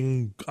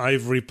shining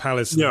ivory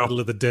palace in the middle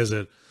of the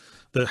desert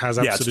that has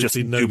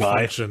absolutely no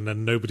function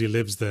and nobody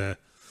lives there.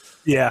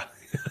 Yeah.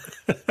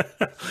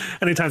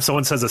 Anytime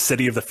someone says a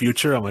city of the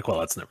future, I'm like, well,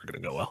 that's never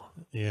going to go well.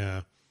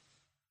 Yeah.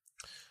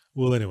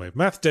 Well, anyway,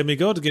 Math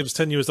Demigod gives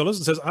 $10 and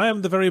says, I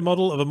am the very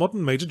model of a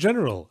modern major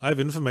general. I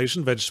have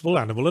information, vegetable,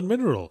 animal, and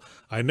mineral.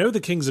 I know the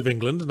kings of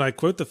England, and I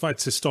quote the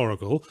fights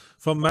historical,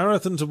 from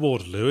Marathon to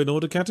Waterloo in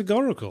order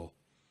categorical.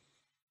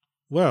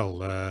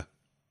 Well,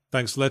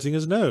 thanks for letting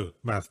us know,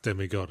 Math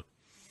Demigod.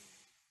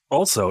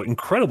 Also,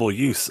 incredible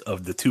use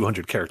of the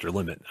 200 character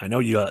limit. I know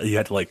you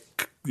had to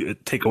like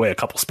take away a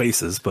couple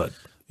spaces, but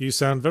you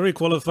sound very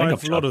qualified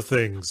for a lot of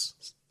things.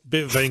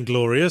 Bit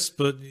vainglorious,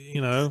 but you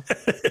know,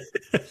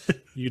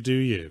 you do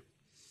you.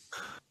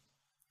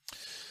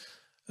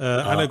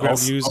 Anagram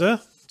user.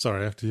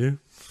 Sorry, after you.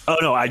 Oh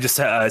no, I just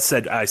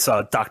said I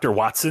saw Dr.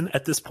 Watson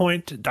at this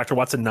point. Dr.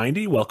 Watson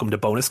 90. Welcome to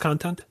bonus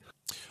content.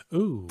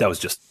 Ooh, that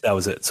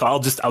was it. So I'll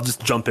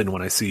just jump in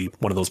when I see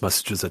one of those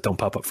messages that don't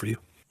pop up for you.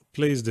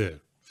 Please do.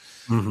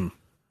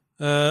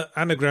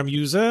 Anagram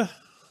user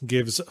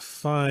gives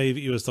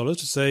 $5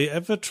 to say,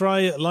 ever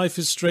try Life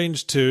is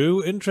Strange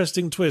 2?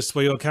 Interesting twist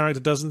where your character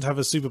doesn't have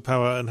a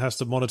superpower and has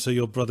to monitor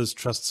your brother's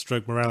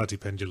trust/morality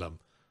pendulum.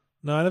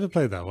 No, I never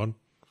played that one.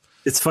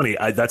 It's funny.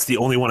 That's the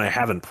only one I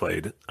haven't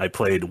played. I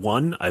played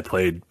 1. I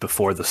played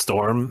Before the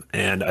Storm,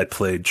 and I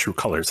played True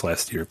Colors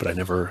last year, but I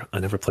never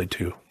played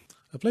 2.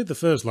 I played the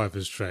first Life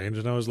is Strange,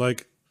 and I was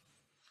like,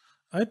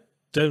 I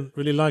don't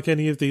really like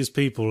any of these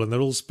people, and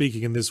they're all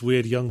speaking in this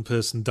weird young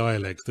person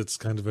dialect that's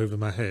kind of over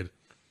my head.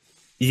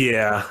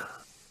 Yeah.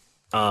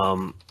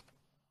 The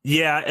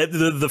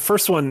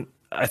first one,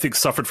 I think,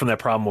 suffered from that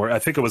problem where I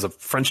think it was a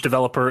French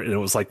developer, and it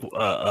was like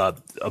a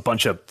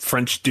bunch of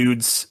French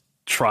dudes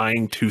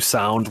trying to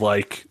sound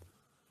like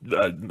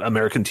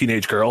American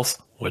teenage girls,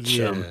 which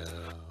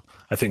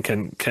I think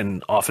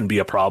can often be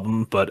a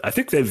problem. But I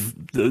think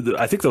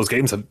I think those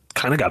games have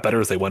kind of got better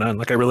as they went on.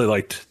 Like I really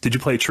liked. Did you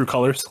play True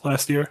Colors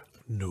last year?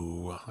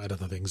 No, I had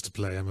other things to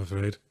play, I'm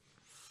afraid.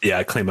 Yeah,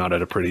 it came out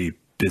at a pretty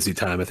busy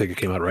time. I think it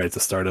came out right at the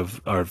start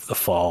of the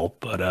fall.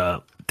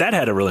 But that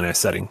had a really nice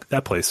setting.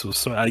 That place was.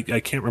 So I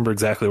can't remember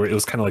exactly where it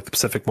was. Kind of like the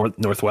Pacific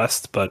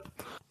Northwest, but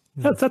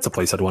that's a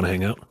place I'd want to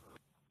hang out.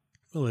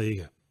 Well, there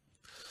you go.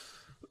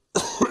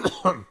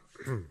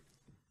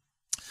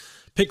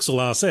 Pixel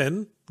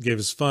Arsene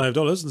gives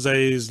 $5 and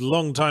says,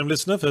 long-time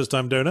listener,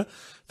 first-time donor.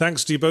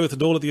 Thanks to you both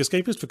and all of the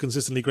Escapists for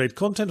consistently great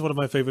content. One of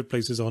my favourite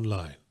places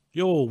online.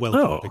 You're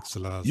welcome,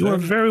 Pixel Arsene. You are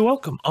very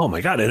welcome. Oh my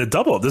god, and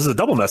this is a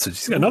double message.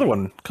 He's got another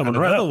one coming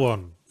right up. Another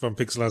one from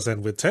Pixel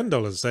Arsene with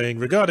 $10 saying,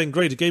 regarding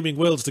great gaming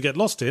worlds to get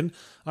lost in,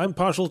 I'm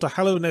partial to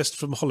Hallow Nest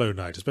from Hollow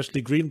Knight,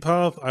 especially Green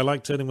Path. I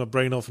like turning my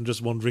brain off and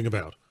just wandering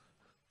about.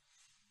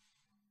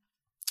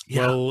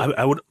 Yeah, well,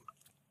 I would...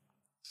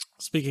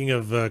 Speaking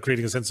of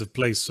creating a sense of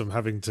place from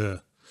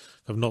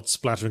not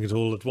splattering it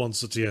all at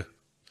once at you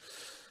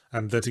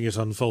and letting it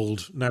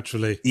unfold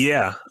naturally.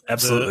 Yeah,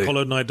 absolutely.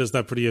 Hollow Knight does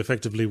that pretty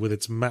effectively with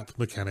its map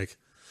mechanic,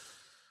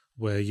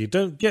 where you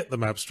don't get the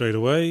map straight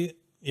away,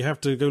 you have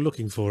to go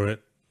looking for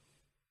it.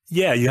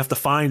 Yeah, you have to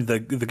find the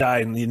guy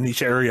in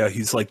each area.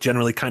 He's like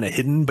generally kind of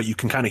hidden, but you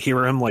can kind of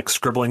hear him like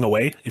scribbling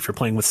away if you're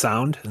playing with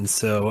sound. And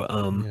so,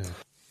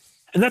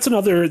 and that's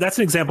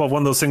an example of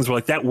one of those things where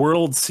like that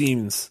world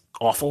seems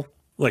awful.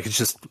 Like it's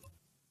just a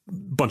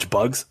bunch of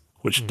bugs,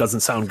 which doesn't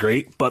sound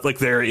great, but like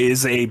there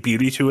is a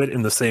beauty to it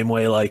in the same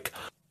way. Like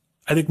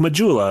I think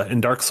Majula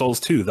in Dark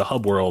Souls 2, the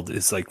hub world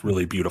is like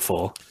really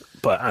beautiful,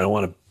 but I don't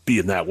want to be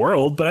in that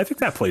world, but I think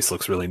that place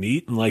looks really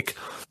neat. And like,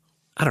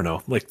 I don't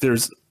know, like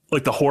there's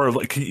like the horror of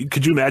like,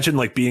 could you imagine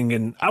like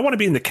I want to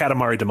be in the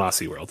Katamari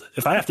Damacy world.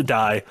 If I have to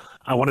die,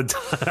 I want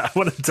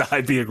to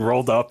die being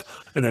rolled up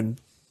and then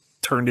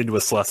turned into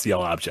a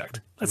celestial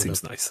object. That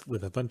seems nice.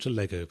 With a bunch of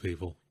Lego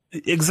people.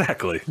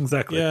 Exactly.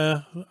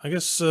 Yeah, I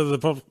guess the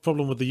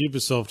problem with the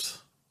Ubisoft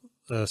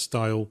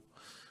style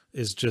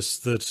is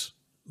just that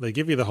they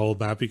give you the whole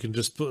map, you can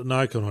just put an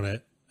icon on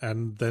it,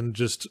 and then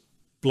just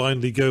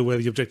blindly go where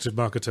the objective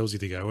marker tells you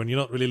to go, and you're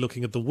not really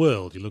looking at the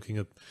world, you're looking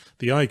at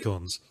the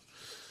icons.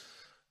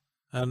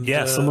 And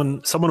yeah,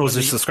 someone was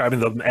just describing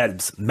them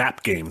as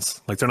map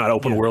games. Like they're not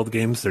open world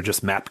games, they're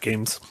just map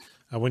games.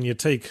 And when you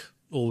take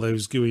all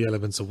those GUI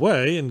elements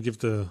away and give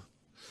the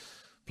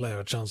player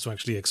a chance to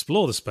actually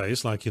explore the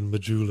space, like in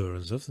Majula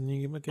and stuff, then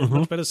you get a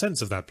much better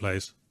sense of that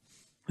place.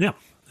 Yeah,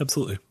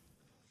 absolutely.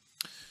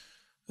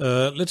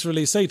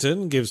 Literally,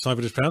 Satan gives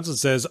 £500 and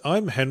says,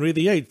 I'm Henry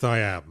VIII, I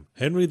am.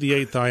 Henry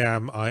VIII, I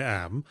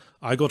am.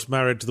 I got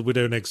married to the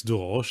widow next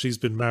door. She's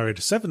been married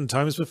 7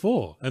 times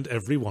before, and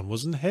everyone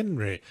was in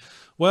Henry.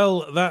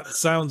 Well, that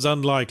sounds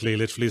unlikely,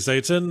 literally,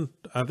 Satan.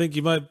 I think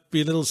you might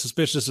be a little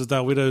suspicious of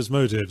that widow's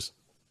motives.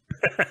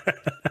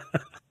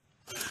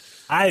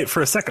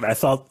 For a second, I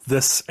thought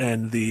this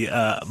and the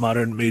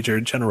modern Major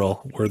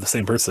General were the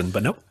same person,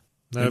 but nope.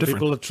 No,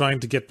 people are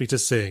trying to get me to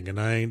sing, and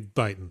I ain't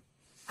biting.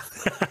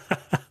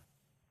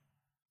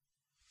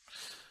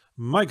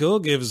 Michael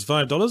gives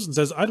 $5 and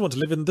says, I'd want to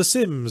live in The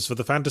Sims for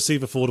the fantasy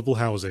of affordable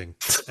housing.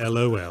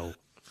 LOL.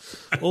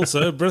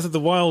 Also, Breath of the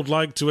Wild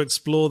like to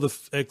explore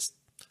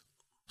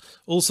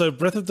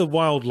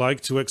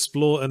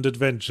and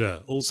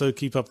adventure. Also,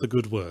 keep up the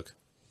good work.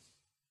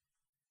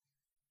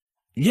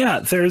 Yeah,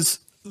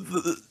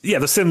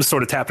 the Sims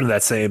sort of tap into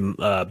that same,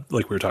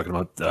 like we were talking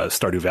about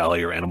Stardew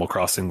Valley or Animal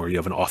Crossing, where you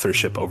have an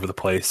authorship over the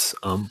place.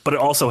 But it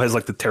also has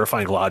like the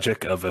terrifying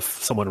logic of if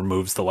someone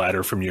removes the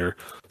ladder from your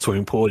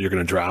swimming pool, you're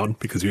going to drown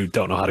because you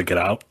don't know how to get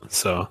out.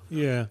 So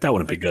yeah, that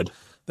wouldn't be good.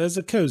 There's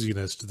a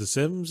coziness to The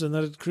Sims in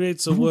that it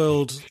creates a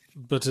world,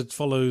 but it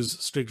follows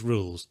strict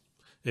rules.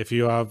 If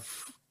you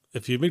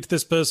meet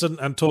this person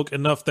and talk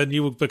enough, then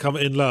you will become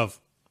in love.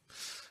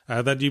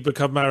 And then you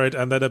become married,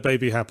 and then a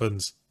baby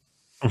happens.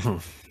 Mm-hmm.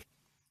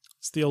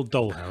 It's the old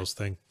dollhouse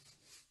thing.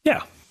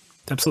 Yeah,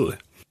 absolutely.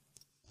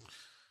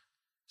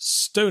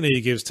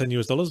 Stony gives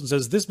 $10 and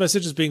says, this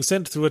message is being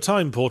sent through a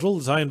time portal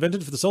that I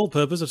invented for the sole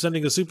purpose of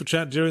sending a super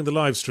chat during the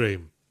live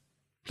stream.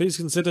 Please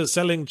consider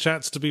selling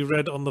chats to be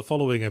read on the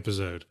following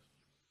episode.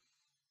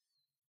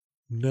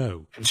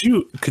 No.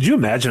 Could you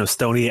imagine if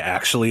Stoney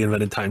actually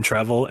invented time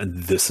travel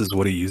and this is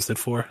what he used it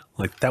for?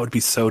 Like, that would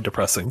be so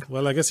depressing.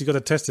 Well, I guess you got to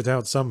test it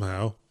out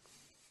somehow.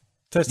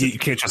 You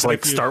can't just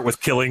start with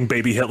killing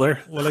baby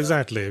Hitler. Well,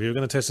 exactly. If you're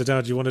going to test it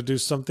out, you want to do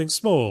something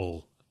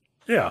small.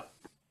 Yeah.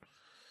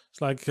 It's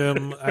like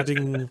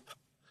adding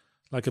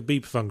like a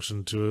beep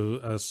function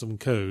to some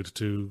code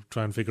to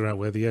try and figure out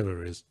where the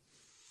error is.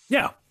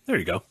 Yeah, there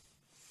you go.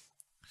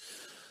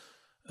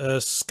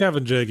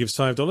 Scavenger gives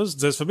 $5.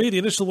 Says, for me, the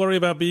initial worry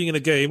about being in a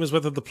game is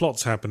whether the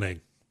plot's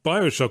happening.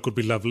 Bioshock would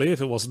be lovely if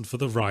it wasn't for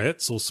the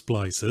riots or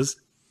splicers.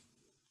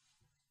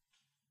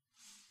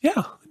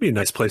 Yeah, it'd be a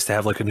nice place to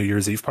have like a New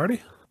Year's Eve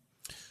party.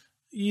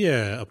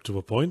 Yeah, up to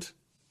a point.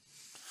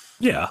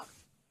 Yeah.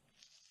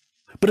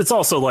 But it's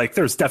also like,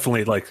 there's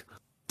definitely like,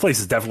 place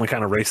is definitely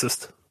kind of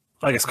racist.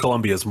 I guess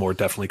Columbia is more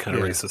definitely kind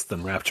of racist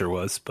than Rapture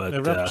was,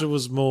 but Rapture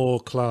was more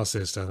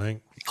classist, I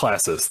think.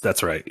 Classist,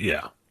 that's right.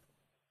 Yeah.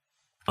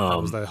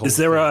 Is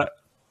there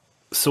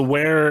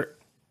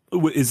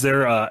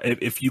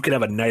if you could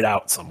have a night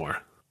out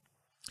somewhere,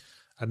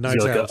 a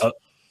night out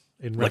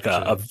in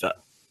Rapture,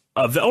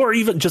 like or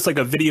even just like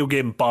a video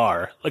game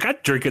bar, like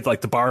I'd drink it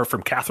like the bar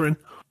from Catherine.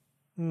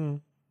 I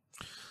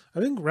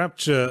think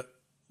Rapture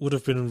would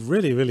have been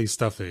really, really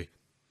stuffy.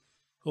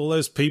 All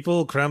those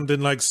people crammed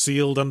in like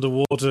sealed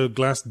underwater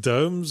glass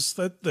domes.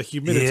 The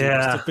humidity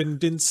must have been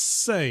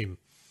insane.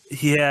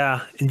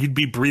 Yeah, and you'd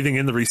be breathing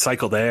in the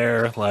recycled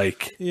air,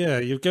 like... Yeah,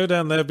 you'd go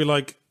down there and be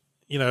like,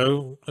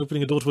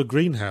 opening a door to a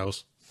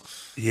greenhouse.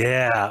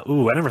 Yeah.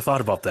 Ooh, I never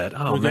thought about that.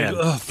 Oh, man.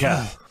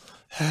 Yeah.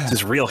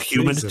 Just real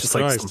humid. Jesus just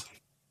Christ. like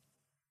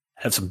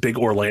have some big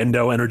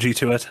Orlando energy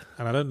to it.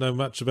 And I don't know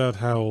much about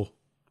how,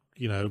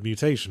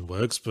 mutation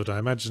works, but I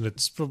imagine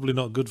it's probably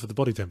not good for the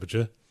body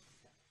temperature.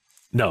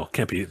 No,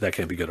 that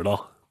can't be good at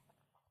all.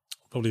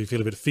 Probably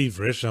feel a bit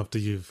feverish after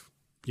you've,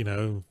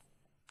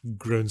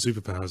 grown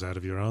superpowers out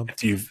of your arm.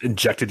 If you've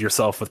injected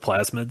yourself with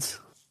plasmids.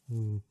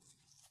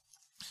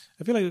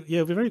 I feel like,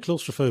 we're very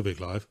claustrophobic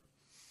live.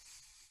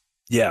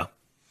 Yeah.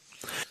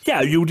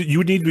 Yeah, you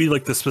would need to be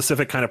like the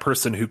specific kind of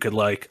person who could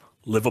like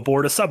live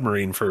aboard a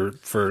submarine for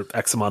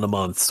X amount of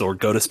months or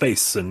go to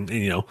space and,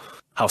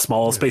 how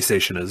small a space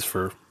station is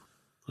for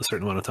a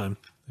certain amount of time.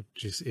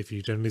 If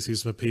you generally see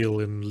some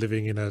appeal in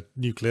living in a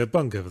nuclear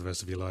bunker for the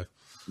rest of your life.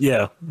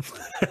 Yeah.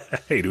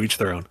 Hey, to each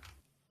their own.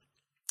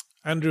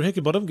 Andrew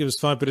Hickenbottom gives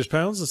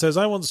 £5 and says,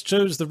 I once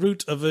chose the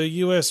route of a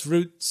US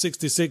Route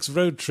 66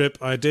 road trip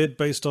I did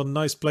based on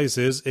nice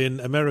places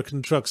in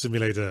American Truck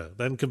Simulator,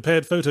 then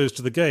compared photos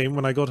to the game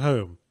when I got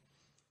home.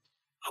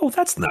 Oh,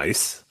 that's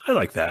nice. I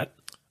like that.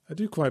 I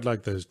do quite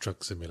like those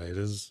truck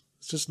simulators.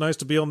 It's just nice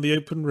to be on the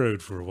open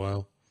road for a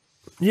while.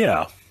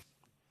 Yeah.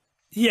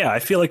 Yeah, I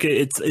feel like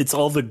it's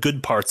all the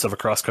good parts of a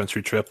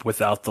cross-country trip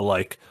without the,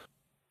 like,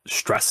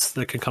 stress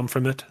that can come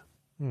from it.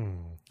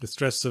 The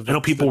stress of... I know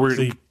people were...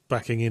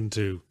 backing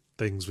into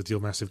things with your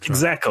massive truck.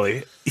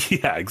 Exactly.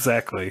 Yeah,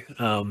 exactly.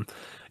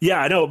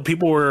 I know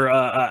people were...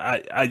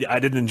 I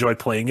didn't enjoy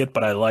playing it,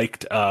 but I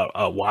liked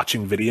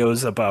watching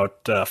videos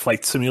about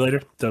Flight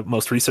Simulator, the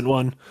most recent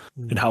one,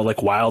 and how,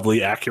 like,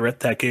 wildly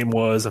accurate that game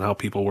was, and how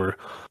people were...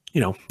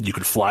 you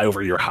could fly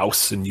over your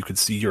house, and you could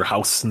see your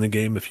house in the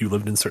game if you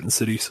lived in certain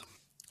cities.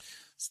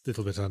 It's a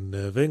little bit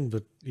unnerving,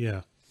 but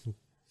yeah.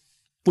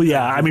 Well,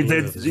 yeah, I mean,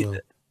 they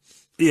didn't.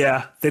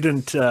 It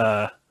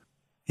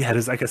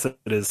is. I guess it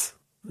is.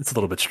 It's a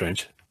little bit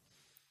strange.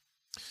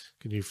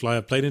 Can you fly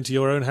a plane into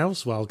your own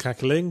house while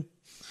cackling?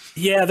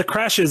 Yeah, the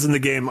crashes in the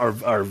game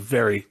are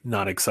very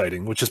not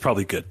exciting, which is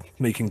probably good.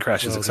 Making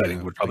crashes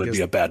exciting would probably be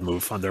a bad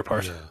move on their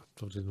part. Yeah,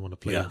 probably didn't want to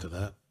play into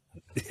that.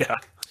 Yeah.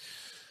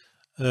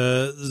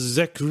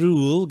 Zek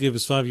Rule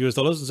gives $5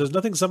 and says,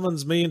 nothing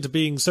summons me into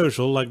being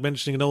social like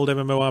mentioning an old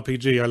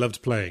MMORPG I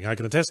loved playing. I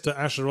can attest to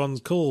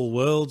Acheron's Call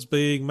worlds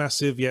being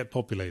massive yet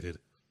populated.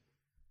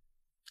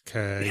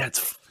 Okay. Yeah,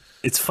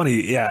 it's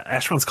funny. Yeah,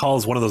 Acheron's Call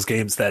is one of those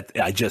games that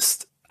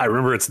I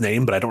remember its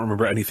name, but I don't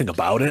remember anything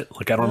about it.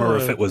 Like, I don't remember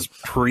if it was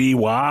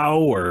pre-WoW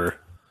or...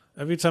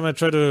 Every time I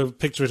try to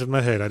picture it in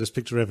my head, I just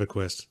picture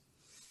EverQuest.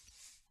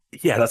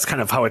 Yeah, that's kind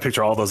of how I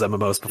picture all those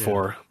MMOs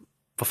before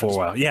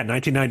WoW. Yeah,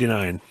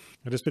 1999.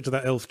 I just picture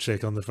that elf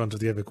chick on the front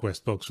of the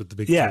EverQuest box with the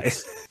big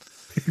tits.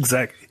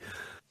 Exactly.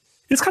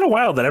 It's kind of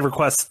wild that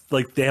EverQuest,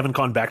 like, they haven't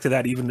gone back to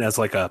that even as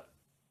like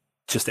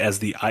just as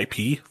the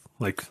IP,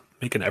 like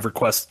make an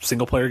EverQuest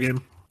single player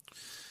game.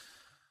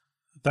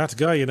 That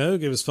guy,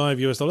 gives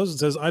 $5 and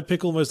says, I'd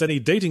pick almost any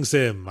dating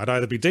sim. I'd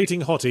either be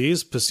dating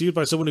hotties, pursued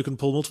by someone who can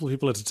pull multiple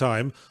people at a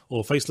time,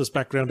 or faceless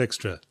background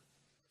extra.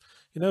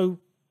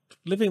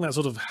 Living that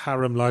sort of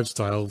harem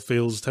lifestyle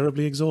feels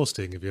terribly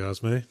exhausting, if you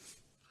ask me.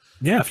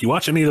 Yeah, if you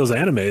watch any of those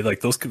anime,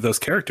 like those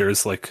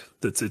characters, like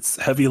it's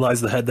heavy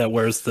lies the head that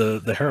wears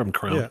the harem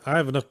crown. Yeah, I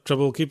have enough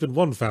trouble keeping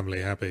one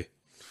family happy.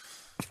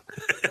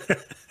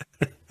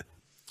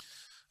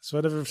 So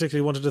I never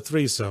particularly wanted a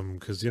threesome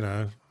because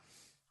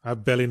I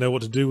barely know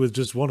what to do with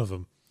just one of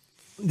them.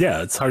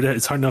 Yeah, it's hard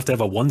enough to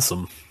have a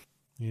onesome.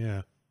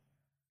 Yeah.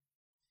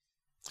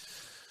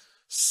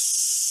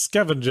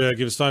 Scavenger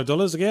gives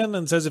 $5 again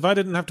and says, if I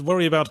didn't have to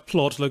worry about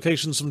plot,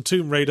 locations from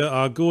Tomb Raider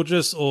are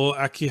gorgeous, or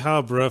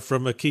Akihabara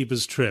from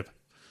Akiba's Trip.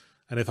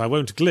 And if I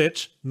won't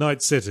glitch,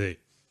 Night City.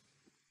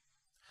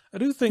 I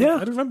do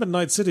remember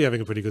Night City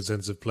having a pretty good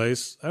sense of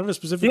place. I remember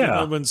specific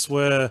moments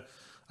where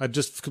I'd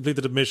just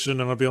completed a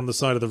mission and I'd be on the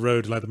side of the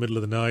road like the middle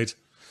of the night,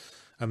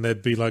 and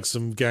there'd be like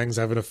some gangs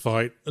having a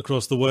fight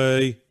across the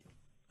way,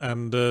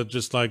 and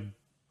just like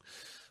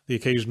the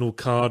occasional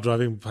car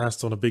driving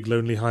past on a big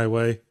lonely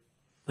highway.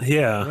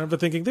 Yeah. I remember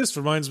thinking, this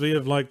reminds me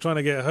of like trying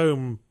to get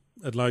home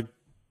at like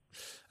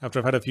after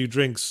I've had a few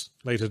drinks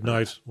late at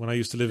night when I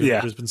used to live in the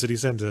Brisbane city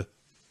centre.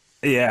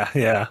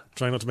 Yeah.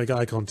 Trying not to make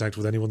eye contact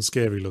with anyone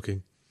scary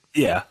looking.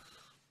 Yeah.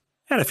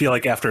 And I feel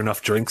like after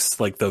enough drinks,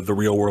 like the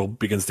real world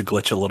begins to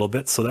glitch a little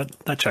bit, so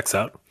that checks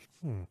out.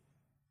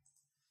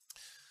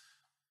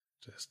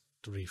 Just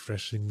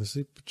refreshing the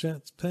Super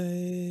Chats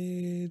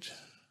page.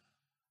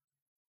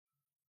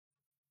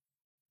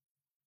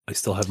 I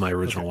still have my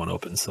original one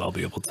open, so I'll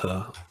be able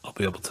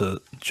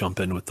to jump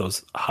in with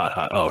those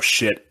hot. Oh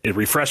shit! It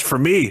refreshed for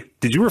me.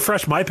 Did you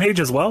refresh my page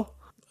as well?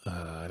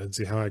 I didn't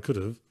see how I could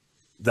have.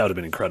 That would have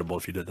been incredible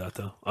if you did that,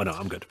 though. Oh no,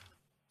 I'm good.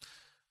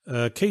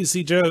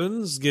 Casey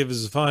Jones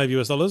gives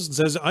 $5 and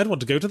says, I'd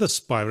want to go to the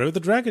Spyro the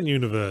Dragon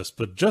universe,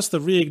 but just the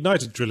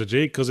Reignited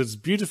trilogy because it's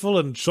beautiful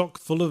and chock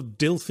full of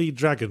Dilthy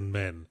dragon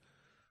men.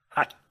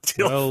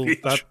 Dragon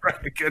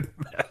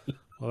men.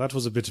 Well, that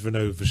was a bit of an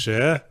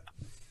overshare.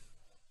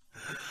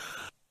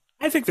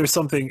 I think there's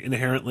something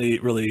inherently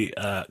really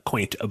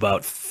quaint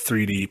about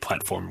 3D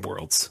platform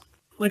worlds.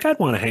 Like, I'd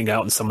want to hang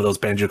out in some of those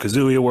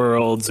Banjo-Kazooie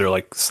worlds, or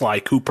like Sly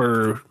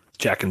Cooper,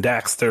 Jak and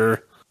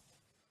Daxter.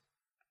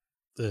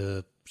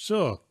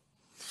 Sure.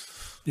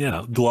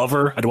 Yeah,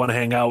 Glover. I'd want to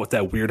hang out with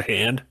that weird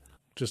hand.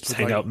 Just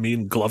hang out me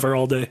and Glover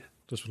all day.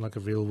 Just with like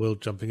a real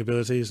world jumping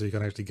ability, so you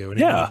can actually go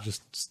anywhere. Yeah.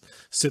 Just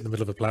sit in the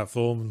middle of a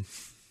platform.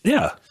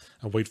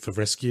 And wait for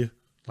rescue.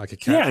 Like a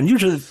cat. Yeah,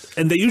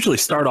 and they usually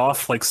start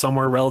off like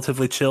somewhere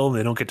relatively chill, and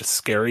they don't get too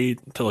scary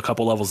until a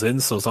couple levels in.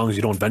 So as long as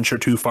you don't venture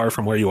too far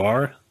from where you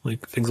are,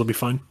 like things will be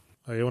fine.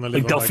 Oh, you want to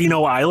live like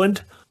Delfino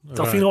Island?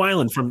 Delfino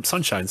Island from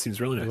Sunshine seems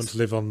really nice. You want to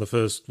live on the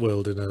first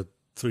world in a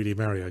 3D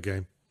Mario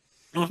game.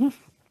 Mm-hmm.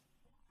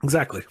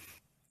 Exactly.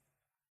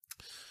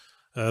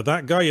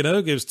 That guy,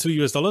 gives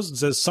 $2 and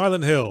says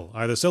Silent Hill,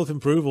 either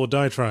self-improve or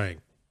die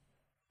trying.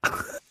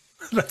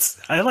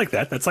 I like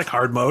that. That's like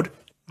hard mode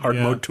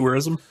mode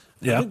tourism.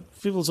 Yeah. I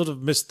think people sort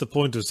of missed the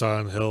point of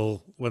Silent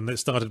Hill when it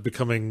started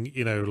becoming,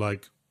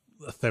 like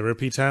a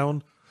therapy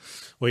town,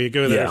 where you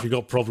go there if you've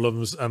got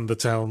problems and the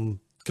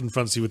town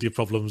confronts you with your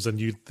problems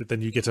and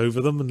then you get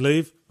over them and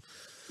leave.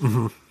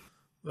 Mm-hmm.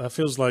 That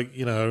feels like,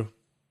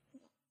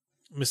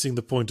 missing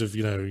the point of,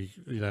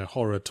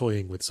 horror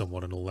toying with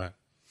someone and all that.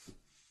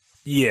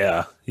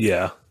 Yeah.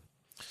 I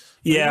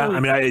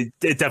mean,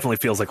 it definitely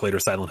feels like later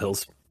Silent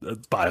Hills,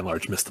 by and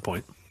large, missed the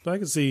point. But I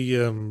can see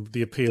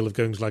the appeal of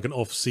going to like an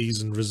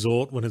off-season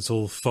resort when it's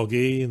all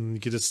foggy and you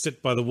can just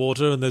sit by the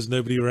water and there's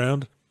nobody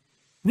around.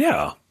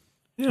 Yeah.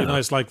 It's a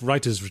nice like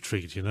writer's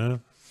retreat,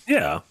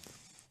 Yeah.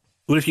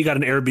 What if you got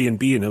an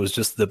Airbnb and it was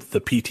just the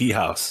PT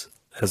house?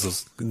 It has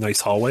those nice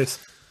hallways?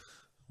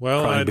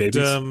 Well, I'd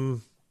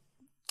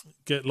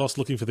get lost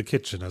looking for the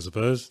kitchen, I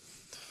suppose.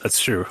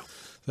 That's true.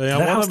 I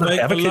want to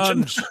make a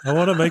lunch. I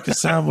want to make a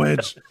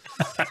sandwich.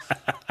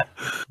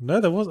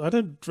 No, there was. I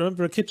don't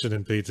remember a kitchen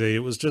in PT. It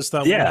was just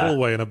that one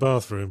hallway and a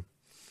bathroom.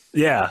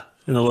 Yeah,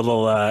 in a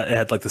little. It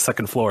had like the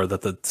second floor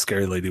that the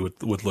scary lady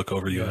would look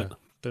over you at.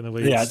 Don't know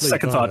where you'd sleep,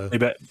 second thought.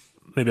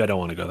 Maybe I don't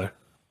want to go there.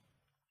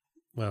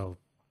 Well,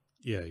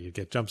 yeah, you'd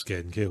get jump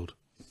scared and killed.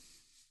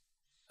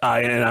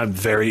 And I'm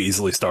very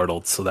easily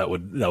startled, so that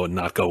would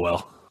not go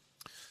well.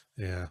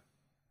 Yeah.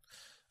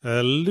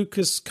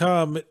 Lucas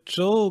Carr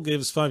Mitchell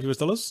gives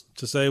 $5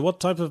 to say, what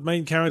type of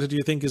main character do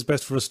you think is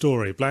best for a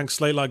story? Blank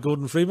slate like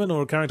Gordon Freeman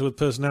or a character with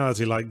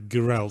personality like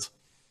Geralt?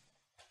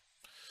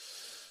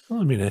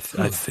 Well, I mean, I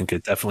think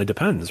it definitely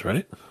depends,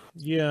 right?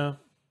 Yeah.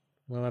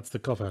 Well, that's the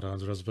cop-out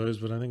answer, I suppose,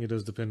 but I think it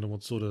does depend on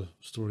what sort of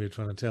story you're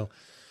trying to tell.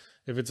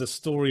 If it's a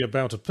story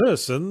about a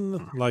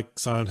person, like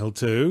Silent Hill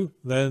 2,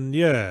 then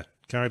yeah,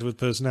 character with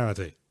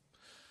personality.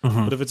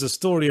 Mm-hmm. But if it's a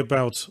story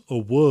about a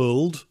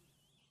world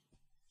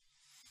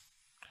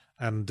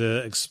and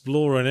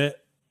exploring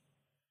it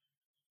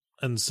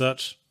and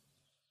such,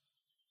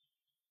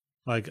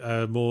 like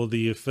more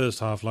the first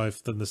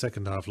Half-Life than the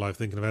second Half-Life,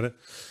 thinking about it.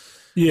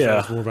 Yeah. So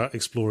it's more about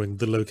exploring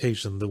the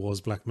location that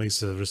was Black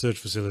Mesa Research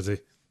Facility.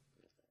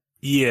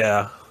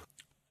 Yeah.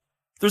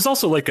 There's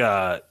also like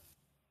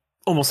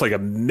almost like a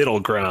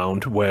middle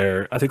ground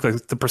where I think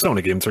like the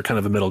Persona games are kind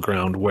of a middle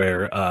ground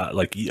where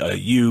like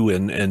you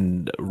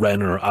and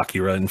Ren or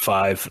Akira in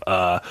 5,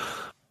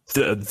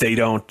 they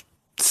don't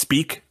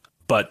speak,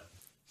 but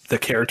the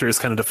character is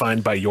kind of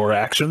defined by your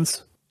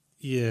actions.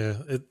 Yeah,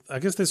 I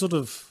guess they sort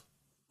of,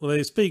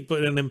 they speak, but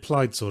in an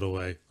implied sort of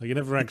way. Like you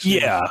never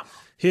actually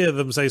hear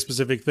them say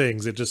specific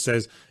things. It just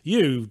says,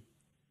 you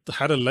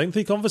had a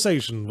lengthy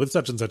conversation with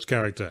such and such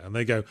character. And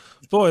they go,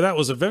 boy, that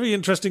was a very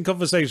interesting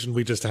conversation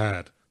we just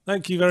had.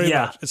 Thank you very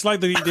much. It's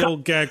like the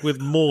old gag with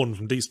Morn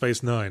from Deep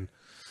Space Nine,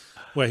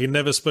 where he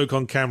never spoke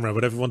on camera,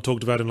 but everyone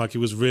talked about him like he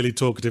was really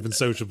talkative and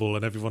sociable,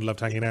 and everyone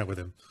loved hanging out with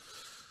him.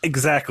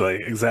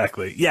 Exactly.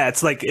 Yeah,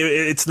 it's like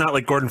it's not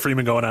like Gordon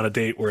Freeman going on a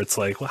date where it's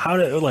like, well, how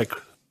did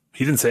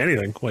he didn't say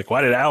anything. Like,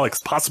 why did Alex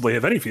possibly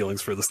have any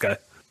feelings for this guy?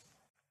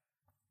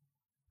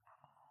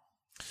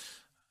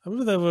 I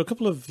remember there were a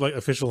couple of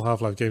official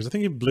Half-Life games. I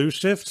think in Blue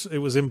Shift, it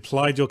was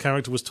implied your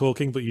character was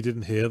talking, but you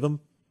didn't hear them.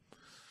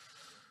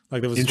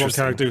 Like there was one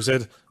character who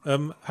said,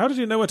 "How did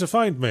you know where to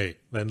find me?"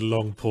 Then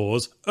long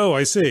pause. Oh,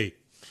 I see.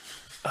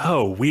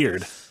 Oh,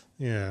 weird.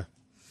 Yeah.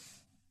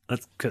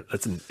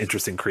 That's an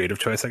interesting creative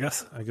choice, I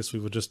guess. I guess we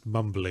were just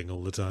mumbling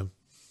all the time.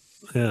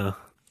 Yeah.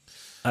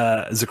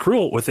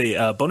 Zakruel with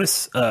a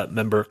bonus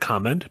member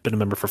comment, been a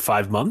member for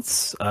 5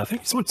 months. Thank you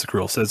so much,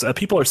 Zakruel. Says,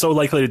 people are so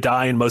likely to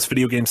die in most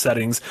video game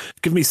settings.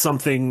 Give me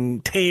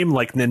something tame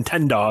like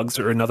Nintendogs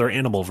or another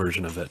animal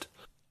version of it.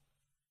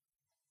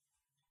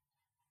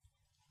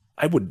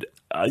 I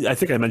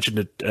think I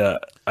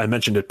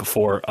mentioned it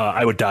before.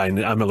 I would die,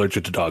 and I'm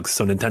allergic to dogs,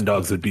 so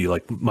Nintendogs would be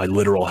like my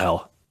literal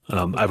hell.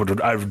 I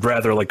would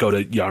rather go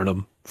to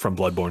Yharnam from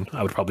Bloodborne.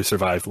 I would probably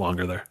survive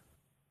longer there.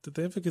 Did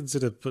they ever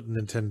consider putting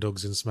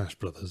Nintendogs in Smash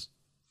Brothers?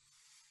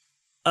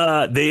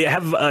 They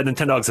have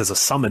Nintendogs as a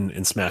summon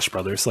in Smash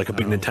Brothers, like a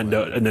big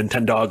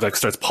Nintendog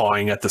starts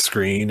pawing at the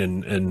screen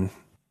and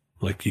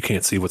you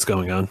can't see what's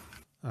going on.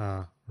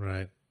 Ah,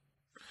 right.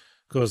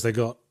 Of course, they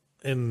got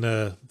in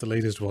the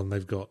latest one.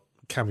 They've got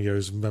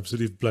cameos from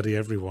absolutely bloody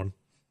everyone.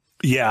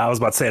 Yeah, I was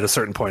about to say at a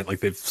certain point,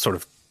 they've sort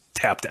of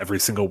tapped every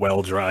single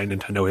well dry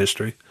Nintendo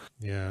history.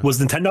 Yeah. Was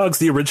Nintendogs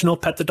the original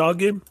Pet the Dog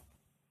game?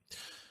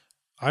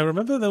 I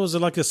remember there was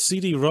a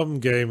CD-ROM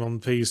game on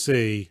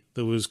PC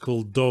that was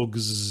called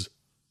Dogs,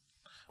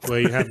 where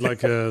you had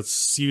a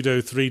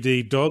pseudo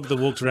 3D dog that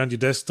walked around your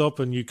desktop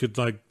and you could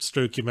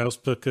stroke your mouse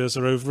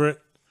cursor over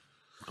it.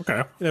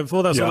 Okay.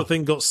 Before that sort of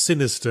thing got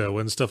sinister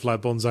when stuff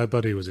like Bonsai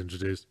Buddy was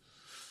introduced.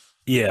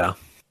 Yeah.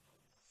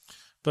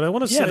 But I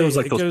want to say there was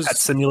those pet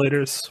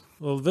simulators.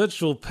 Well,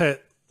 virtual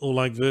pet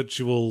or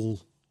virtual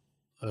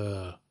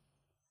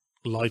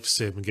life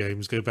sim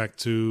games go back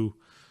to,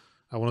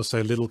 I want to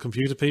say, Little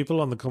Computer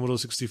People on the Commodore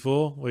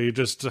 64, where you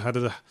just had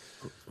a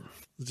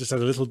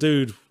little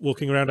dude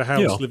walking around a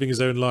house living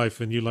his own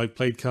life, and you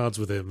played cards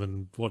with him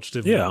and watched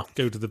him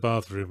go to the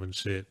bathroom and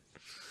shit.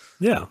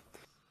 Yeah.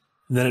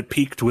 And then it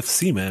peaked with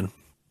Seaman,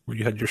 where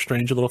you had your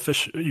strange little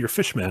your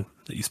fish man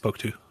that you spoke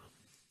to.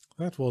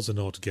 That was an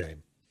odd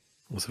game.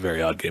 It was a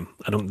very odd game.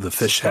 The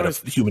fish had a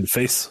human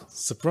face.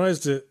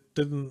 Surprised it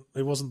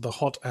wasn't the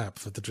hot app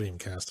for the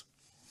Dreamcast.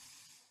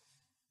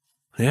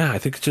 Yeah, I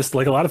think just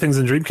like a lot of things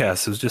in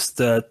Dreamcast, it was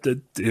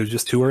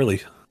just too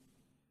early.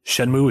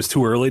 Shenmue was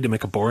too early to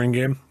make a boring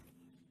game.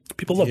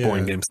 People love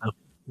boring games now.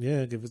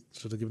 Yeah,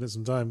 should have given it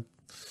some time.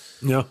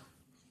 Yeah.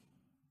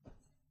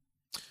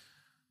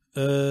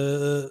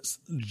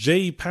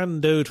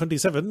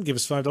 JPando27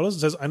 gives $5 and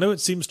says, I know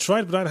it seems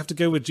trite, but I'd have to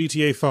go with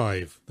GTA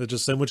 5. There's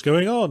just so much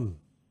going on.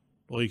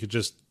 Or you could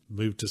just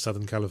move to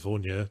Southern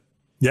California.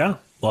 Yeah,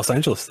 Los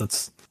Angeles.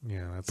 That's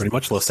pretty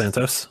much Los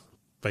Santos.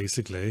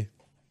 Basically.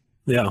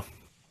 Yeah.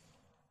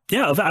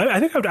 Yeah, I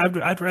think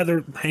I'd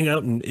rather hang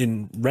out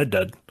in Red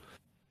Dead.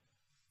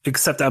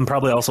 Except I'm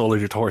probably also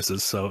allergic to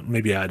horses, so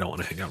maybe I don't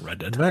want to hang out in Red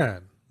Dead.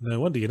 Man, no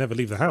wonder you never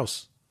leave the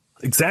house.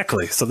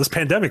 Exactly. So this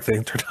pandemic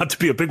thing turned out to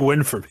be a big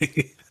win for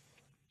me.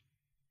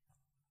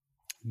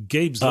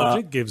 Gabe's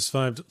Logic gives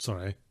 5...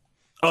 Sorry.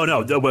 Oh,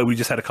 no. We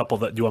just had a couple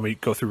that... Do you want me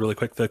to go through really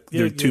quick?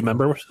 Your two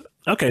members?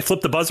 Okay.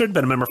 Flip the Buzzard,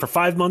 been a member for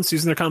 5 months,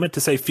 using their comment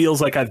to say,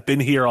 feels like I've been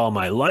here all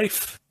my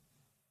life.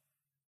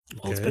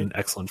 Well, it's been an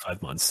excellent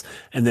 5 months.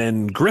 And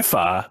then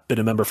Griffa, been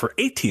a member for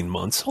 18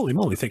 months. Holy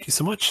moly, thank you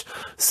so much.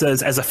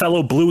 Says, as a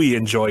fellow Bluey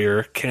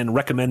enjoyer, can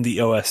recommend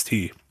the OST.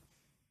 It's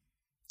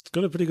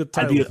got a pretty good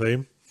title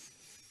theme.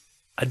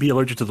 I'd be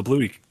allergic to the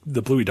Bluey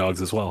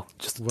dogs as well.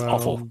 Just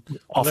awful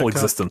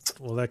existence.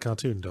 Well, they're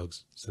cartoon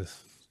dogs. So.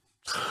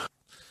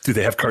 Do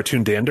they have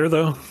cartoon dander,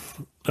 though?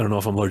 I don't know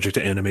if I'm allergic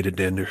to animated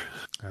dander.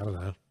 I don't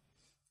know.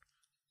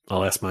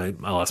 I'll ask my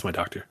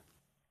doctor.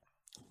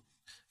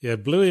 Yeah,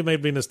 Bluey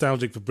made me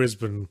nostalgic for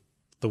Brisbane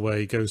the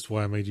way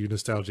Ghostwire made you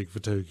nostalgic for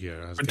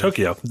Tokyo.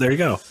 Tokyo, there you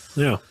go.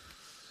 Yeah.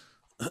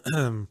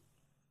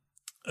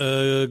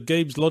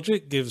 Gabe's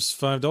Logic gives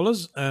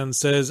 $5 and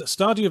says,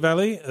 Stardew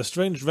Valley, a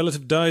strange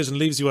relative dies and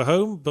leaves you a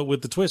home, but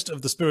with the twist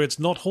of the spirits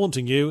not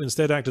haunting you,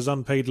 instead act as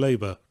unpaid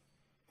labour.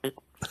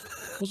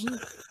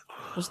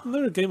 Wasn't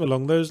there a game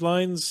along those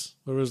lines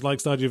where it was like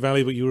Stardew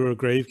Valley, but you were a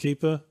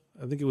gravekeeper?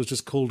 I think it was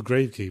just called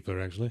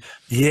Gravekeeper, actually.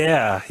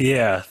 Yeah.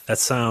 That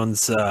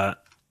sounds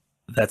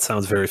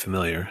very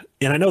familiar.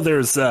 And I know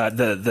there's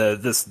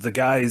the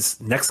guy's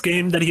next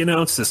game that he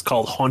announced is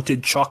called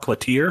Haunted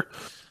Chocolatier.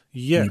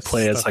 Yes. You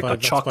play as a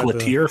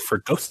chocolatier for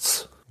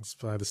ghosts. It's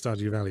by the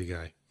Stardew Valley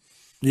guy.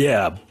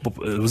 Yeah.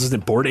 Was his name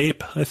Bored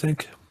Ape, I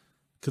think?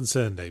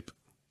 Concerned Ape.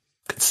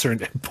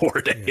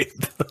 Bored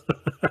Ape.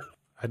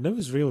 I know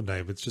his real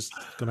name. It's just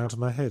gone out of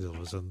my head all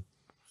of a sudden.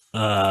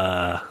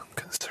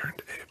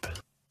 Concerned Ape.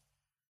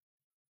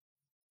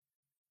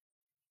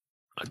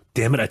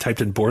 Damn it! I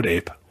typed in Bored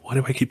Ape. Why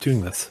do I keep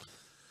doing this?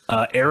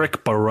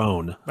 Eric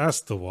Barone.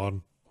 That's the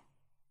one.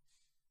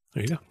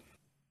 There you go.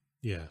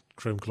 Yeah,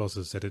 Chrome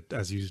Colossus said it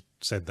as you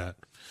said that.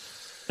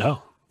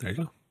 Oh, there you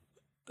go.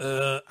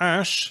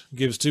 Ash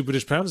gives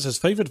 £2 says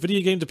favourite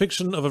video game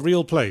depiction of a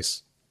real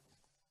place.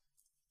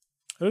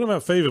 I don't know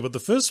about favourite, but the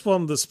first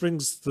one that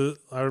springs that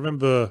I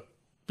remember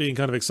being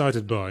kind of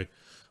excited by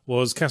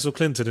was Castle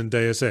Clinton in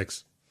Deus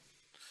Ex.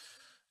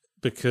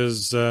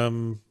 Because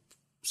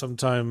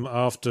sometime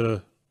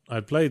after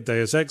I'd played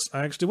Deus Ex,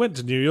 I actually went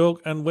to New York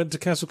and went to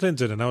Castle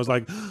Clinton, and I was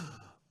like,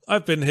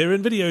 I've been here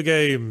in video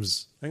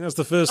games. I think that's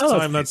the first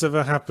time that's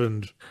ever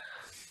happened.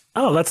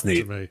 Oh, that's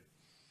neat. To me.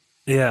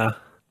 Yeah.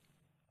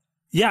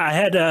 Yeah, I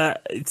had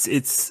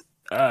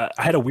I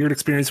had a weird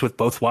experience with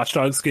both Watch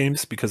Dogs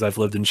games because I've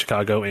lived in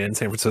Chicago and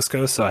San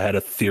Francisco, so I had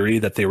a theory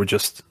that they were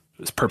just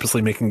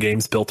purposely making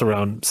games built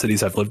around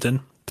cities I've lived in.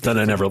 But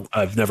then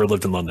I've never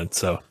lived in London,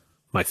 so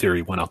my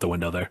theory went out the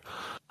window there.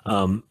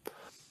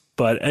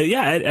 But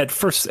yeah, at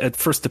first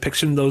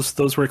depiction,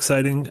 those were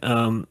exciting.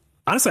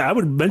 Honestly, I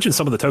would mention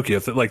some of the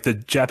Tokyo, like the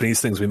Japanese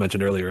things we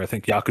mentioned earlier. I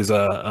think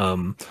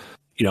Yakuza,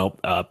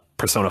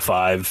 Persona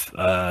 5.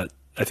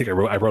 I think I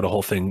wrote a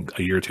whole thing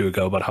a year or two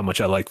ago about how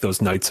much I like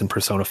those nights in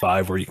Persona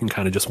 5 where you can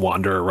kind of just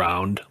wander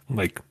around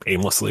like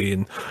aimlessly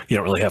and you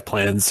don't really have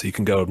plans. So you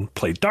can go and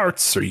play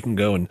darts, or you can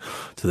go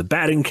to the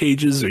batting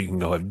cages, or you can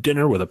go have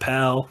dinner with a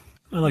pal.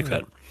 I like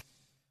that.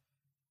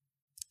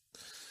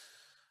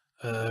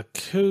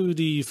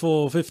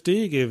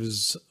 Cody450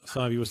 gives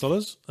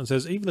 $5 and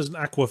says, even as an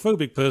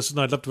aquaphobic person,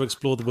 I'd love to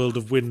explore the world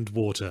of wind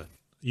water.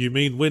 You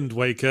mean Wind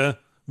Waker,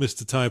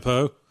 Mr.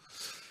 Typo.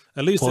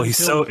 At least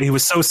he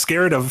was so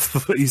scared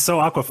of he's so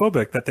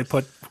aquaphobic that they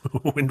put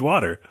wind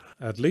water.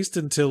 At least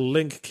until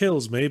Link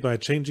kills me by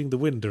changing the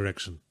wind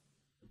direction.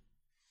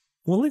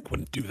 Well, Link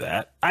wouldn't do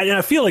that.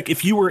 I feel like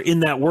if you were in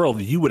that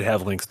world, you would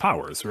have Link's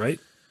powers, right?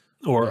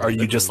 Or are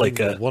you just like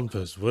one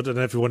person would, and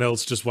everyone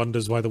else just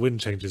wonders why the wind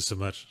changes so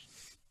much?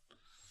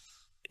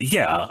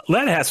 Yeah,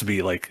 that has to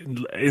be like,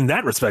 in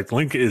that respect,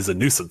 Link is a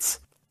nuisance.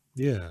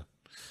 Yeah.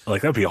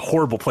 Like, that would be a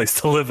horrible place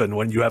to live in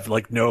when you have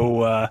like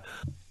no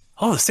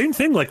the same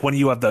thing, like when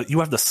you have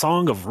the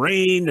Song of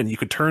Rain and you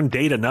could turn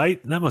day to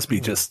night. That must be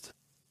just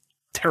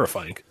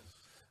terrifying.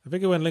 I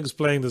figure when Link's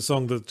playing the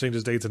song that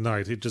changes day to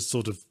night, it just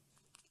sort of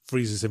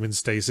freezes him in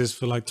stasis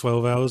for like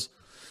 12 hours.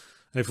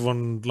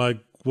 Everyone like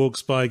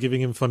walks by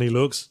giving him funny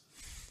looks.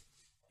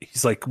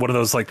 He's like one of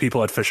those like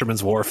people at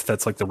Fisherman's Wharf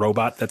that's like the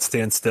robot that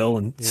stands still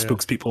and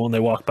spooks people when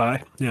they walk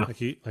by. Yeah. Like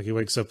he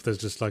wakes up, there's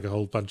just like a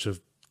whole bunch of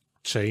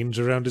change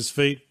around his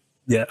feet.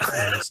 Yeah.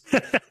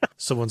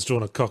 Someone's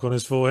drawn a cock on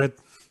his forehead.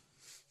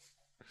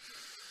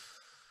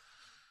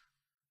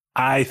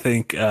 I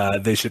think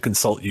they should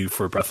consult you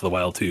for Breath of the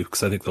Wild 2,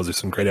 because I think those are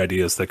some great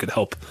ideas that could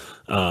help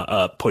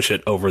push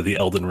it over the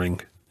Elden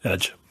Ring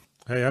edge.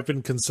 Hey, I've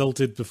been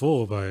consulted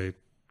before by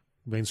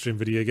mainstream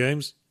video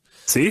games.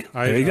 See?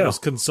 There you go. I was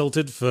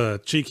consulted for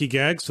cheeky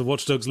gags for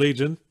Watch Dogs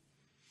Legion.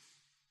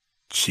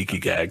 Cheeky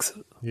gags.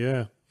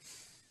 Yeah.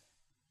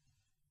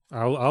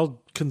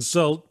 I'll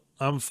consult.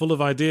 I'm full of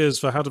ideas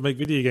for how to make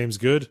video games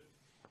good.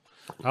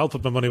 I'll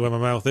put my money where my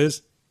mouth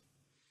is.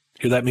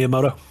 Hear that,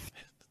 Miyamoto?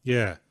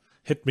 Yeah.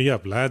 Hit me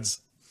up, lads.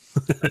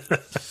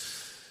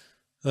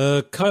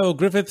 Kyle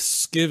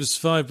Griffiths gives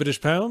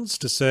 £5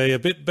 to say, a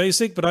bit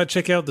basic, but I'd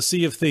check out the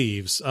Sea of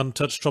Thieves.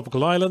 Untouched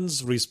tropical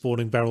islands,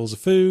 respawning barrels of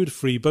food,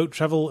 free boat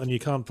travel, and you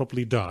can't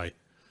properly die.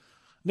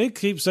 Nick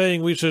keeps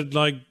saying we should,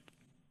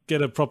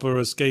 get a proper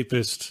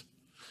escapist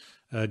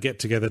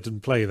get-together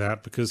and play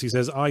that, because he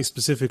says I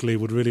specifically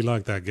would really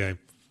like that game.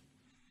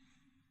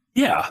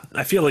 Yeah,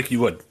 I feel like you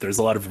would. There's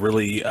a lot of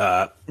really,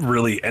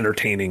 really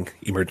entertaining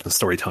emergent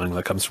storytelling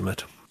that comes from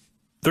it.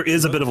 There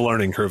is a bit of a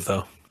learning curve,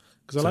 though.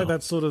 Because I like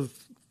that sort of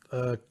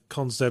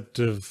concept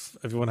of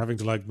everyone having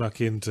to muck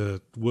in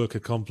to work a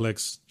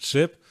complex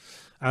ship,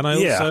 and I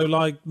also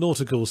like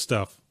nautical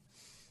stuff.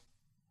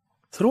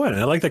 So do I.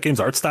 And I like that game's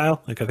art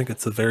style. I think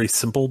it's a very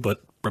simple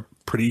but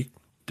pretty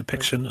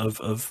depiction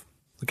of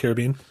the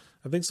Caribbean.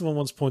 I think someone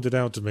once pointed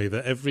out to me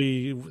that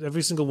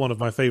every single one of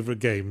my favorite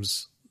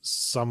games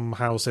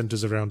somehow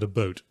centers around a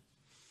boat.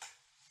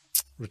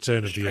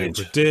 Return of the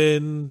Obra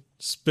Dinn,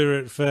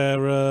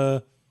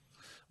 Spiritfarer,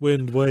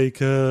 Wind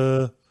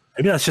Waker.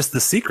 Maybe that's just the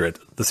secret.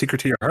 The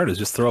secret to your heart is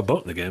just throw a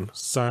boat in the game.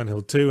 Silent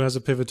Hill 2 has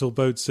a pivotal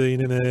boat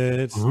scene in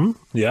it.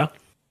 Mm-hmm. Yeah.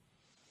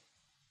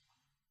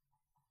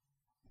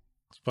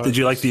 Did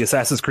you like the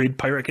Assassin's Creed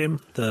pirate game,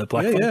 the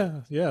Black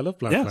Flag? Yeah, I love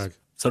Black Flag.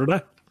 So did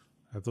I.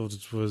 I thought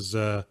it was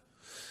an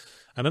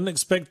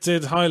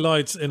unexpected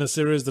highlight in a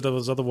series that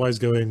was otherwise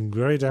going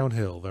very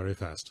downhill very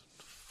fast.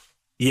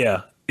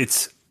 Yeah,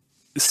 it's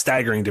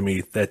staggering to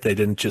me that they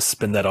didn't just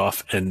spin that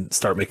off and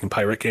start making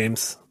pirate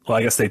games. Well,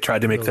 I guess they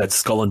tried to make that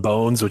Skull and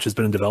Bones, which has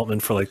been in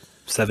development for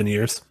 7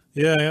 years.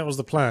 Yeah, that was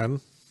the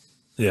plan.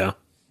 Yeah.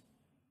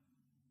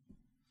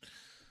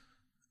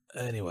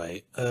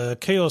 Anyway,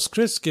 Chaos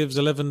Chris gives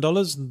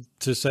 $11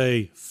 to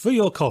say, for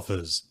your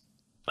coffers.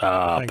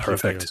 Thank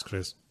perfect. You, Chaos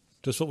Chris.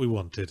 Just what we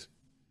wanted.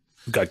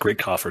 We've got great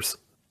coffers.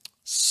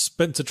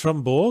 Spencer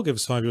Trumbore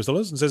gives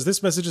 $5 and says,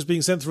 this message is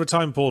being sent through a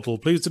time portal.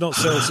 Please do not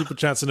sell super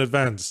chats in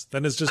advance.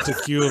 Then it's just a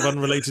queue of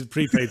unrelated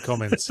prepaid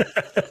comments.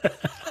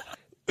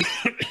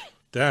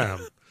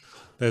 Damn.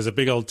 There's a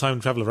big old time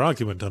traveler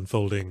argument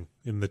unfolding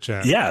in the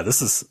chat. Yeah,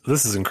 this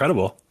is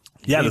incredible.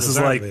 Yeah, this is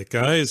like it,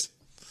 guys.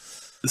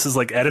 This is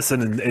like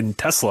Edison and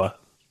Tesla.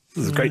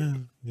 This is great.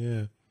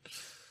 Yeah.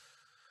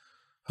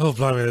 Oh,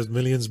 blimey, there's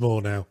millions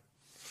more now.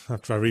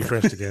 After I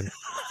refreshed again.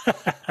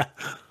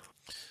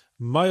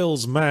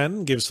 Miles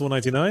Mann gives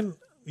 $4.99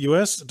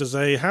 US to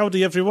say,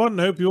 howdy everyone,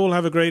 hope you all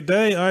have a great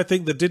day. I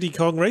think the Diddy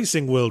Kong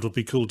Racing World would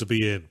be cool to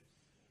be in.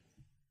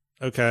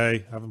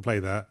 Okay, haven't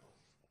played that.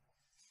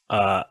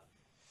 Yeah,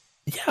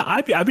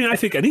 I mean, I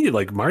think any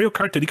like Mario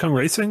Kart, Diddy Kong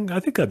Racing,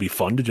 I think that'd be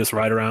fun to just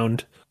ride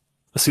around,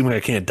 assuming I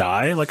can't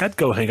die. Like, I'd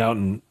go hang out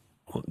in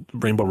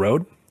Rainbow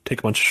Road, take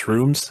a bunch of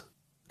shrooms,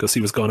 go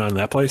see what's going on in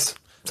that place.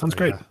 Sounds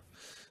great.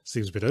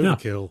 Seems a bit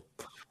overkill.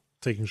 Yeah.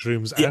 Taking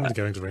shrooms and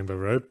going to Rainbow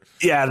Road.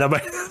 Yeah, that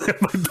might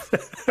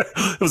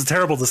it was a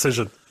terrible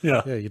decision.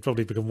 Yeah. Yeah, you'd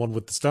probably become one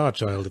with the Star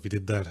Child if you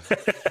did that.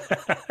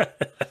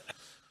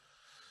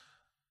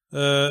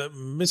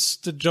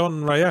 Mr.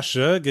 John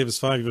Rayasha gives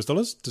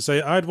 $5 to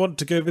say, I'd want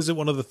to go visit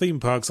one of the theme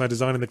parks I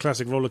designed in the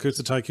classic Roller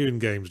Coaster Tycoon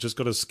games. Just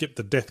got to skip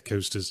the death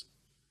coasters.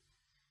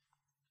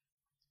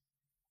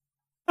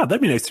 Oh,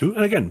 that'd be nice too.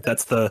 And again,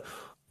 that's the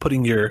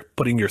putting your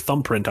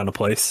thumbprint on a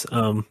place.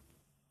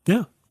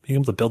 Yeah. Being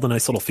able to build a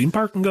nice little theme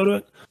park and go to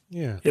it.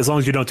 Yeah. As long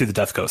as you don't do the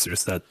death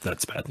coasters,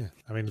 that's bad. Yeah.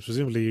 I mean,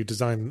 presumably you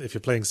design, if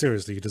you're playing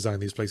seriously, you design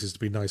these places to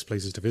be nice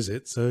places to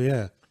visit. So,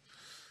 yeah.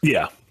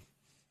 Yeah.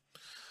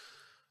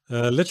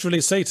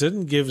 Literally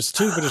Satan gives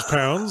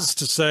 £2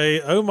 to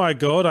say, oh my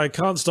God, I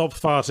can't stop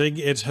farting.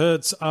 It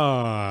hurts.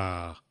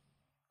 Well,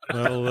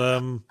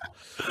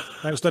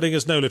 thanks for letting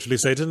us know, Literally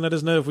Satan. Let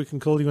us know if we can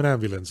call you an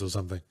ambulance or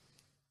something.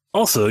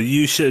 Also,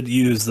 you should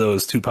use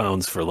those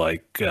 £2 for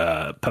like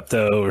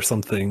Pepto or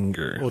something,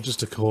 or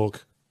just a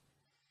cork,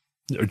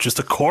 or just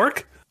a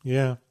cork.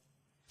 Yeah,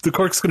 the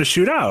cork's going to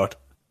shoot out.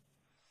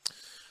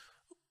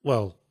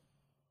 Well,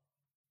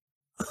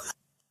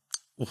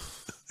 you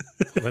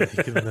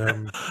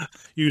can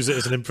use it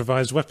as an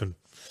improvised weapon.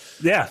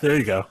 Yeah, there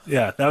you go.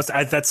 Yeah,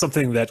 that's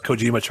something that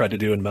Kojima tried to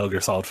do in Metal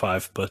Gear Solid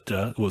 5,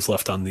 but was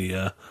left on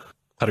the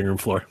cutting room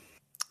floor.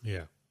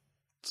 Yeah,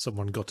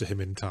 someone got to him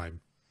in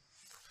time.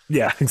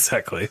 Yeah,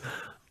 exactly.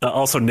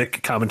 Also,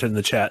 Nick commented in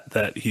the chat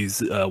that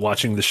he's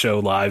watching the show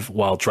live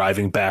while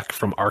driving back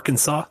from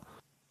Arkansas,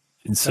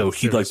 and so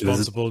he'd like to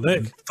visit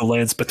the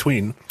lands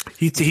between.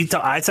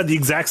 I said the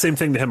exact same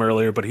thing to him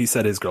earlier, but he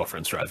said his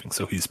girlfriend's driving,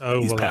 so he's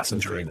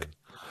passengering.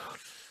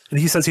 And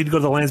he says he'd go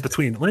to the lands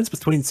between. Lands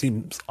between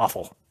seems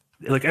awful.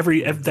 Like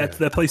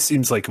that place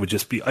seems like it would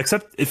just be,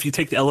 except if you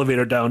take the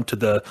elevator down to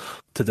the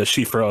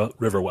Shifra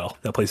River well.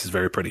 That place is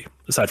very pretty.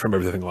 Aside from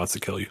everything that wants to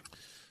kill you.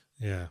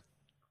 Yeah.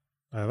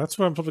 That's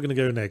where I'm probably going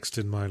to go next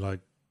in my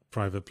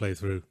private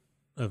playthrough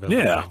of Elden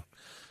Ring.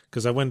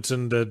 Because I went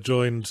and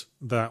joined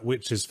that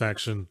witches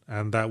faction,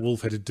 and that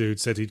wolf-headed dude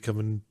said he'd come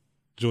and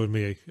join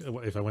me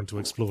if I went to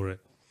explore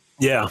it.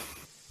 Yeah,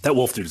 that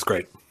wolf dude is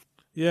great.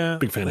 Yeah,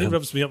 big fan of him. He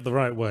rubs me up the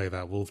right way,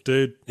 that wolf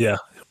dude. Yeah,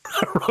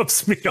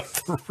 rubs me up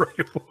the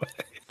right way.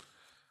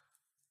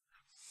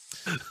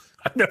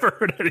 I've never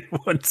heard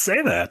anyone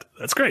say that.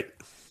 That's great.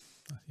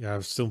 Yeah,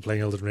 I'm still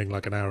playing Elden Ring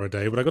like an hour a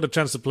day, but I got a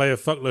chance to play a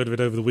fuckload of it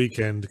over the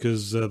weekend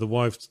because the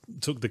wife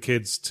took the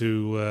kids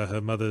to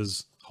her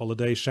mother's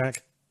holiday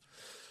shack.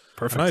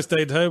 Perfect. And I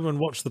stayed home and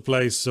watched the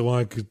place, so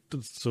I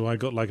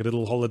got like a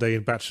little holiday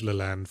in Bachelor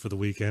Land for the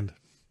weekend.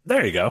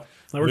 There you go.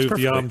 That works Moved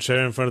perfectly. The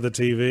armchair in front of the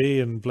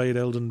TV and played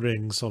Elden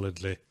Ring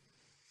solidly.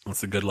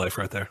 That's a good life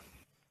right there.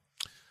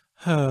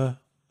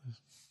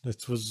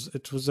 It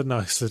was a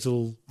nice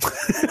little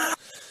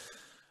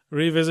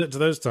revisit to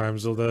those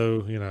times,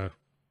 although,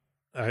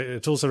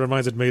 it also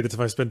reminded me that if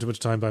I spend too much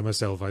time by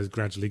myself, I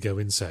gradually go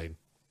insane.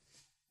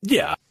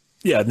 Yeah.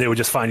 Yeah, and they would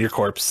just find your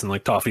corpse,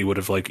 and Toffee would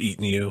have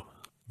eaten you.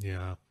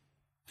 Yeah.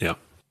 Yeah.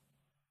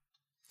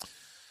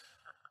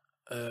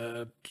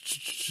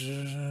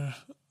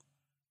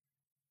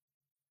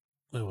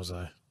 Where was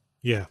I?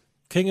 Yeah.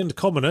 King and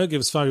Commoner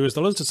gives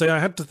 $5 to say, I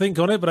had to think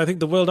on it, but I think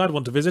the world I'd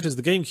want to visit is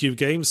the GameCube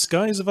game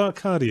Skies of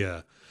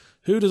Arcadia.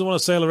 Who doesn't want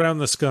to sail around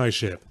the sky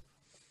ship?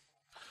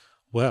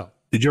 Well,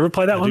 did you ever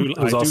play that one?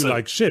 I do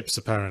like ships,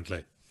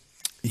 apparently.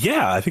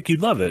 Yeah, I think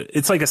you'd love it.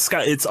 It's like a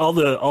sky. It's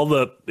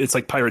it's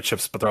like pirate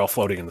ships, but they're all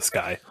floating in the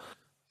sky.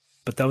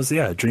 But that was a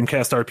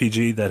Dreamcast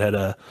RPG that had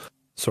a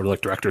sort of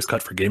like director's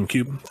cut for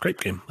GameCube. Great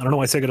game. I don't know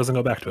why Sega doesn't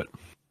go back to it.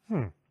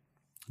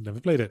 Never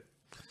played it.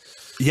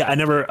 Yeah, I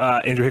never.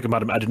 Andrew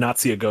Hickenbottom. I did not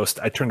see a ghost.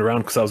 I turned around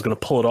because I was going to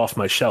pull it off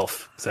my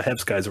shelf because I have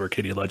Skies of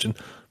Arcadia Legend,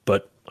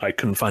 but I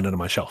couldn't find it on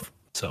my shelf.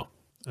 So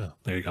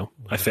there you go.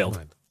 I failed.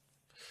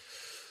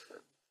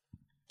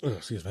 Oh,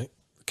 excuse me.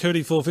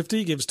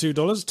 Cody450 gives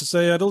 $2 to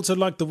say, I'd also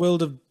like the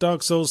world of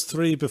Dark Souls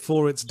 3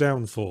 before its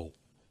downfall.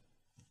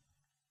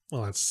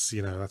 Well, that's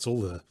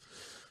all the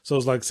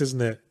Souls-likes,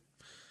 isn't it?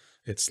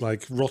 It's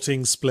like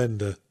rotting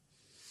splendor.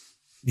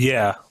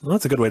 Yeah, well,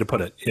 that's a good way to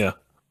put it. Yeah.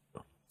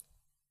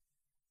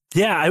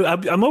 Yeah,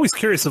 I'm always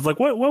curious of like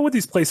what would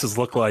these places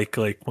look like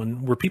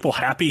when were people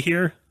happy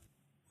here?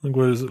 Like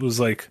was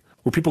like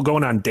were people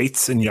going on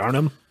dates in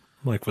Yharnam?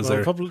 Like was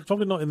there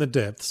probably not in the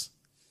depths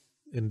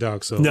in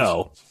Dark Souls.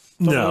 No.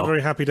 Probably No. not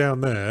very happy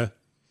down there.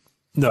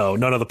 No,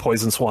 none of the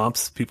poison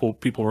swamps. People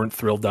weren't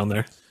thrilled down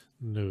there.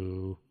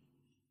 No.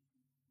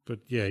 But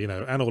yeah,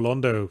 Anor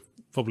Londo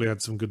probably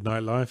had some good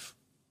nightlife.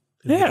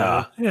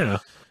 Yeah.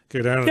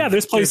 Go down. Yeah,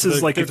 there's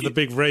places go like to the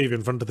big rave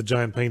in front of the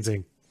giant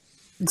painting.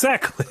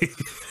 Exactly.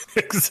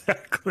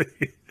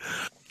 Exactly.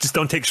 Just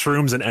don't take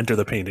shrooms and enter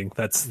the painting.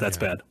 That's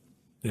bad.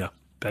 Yeah,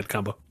 bad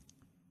combo.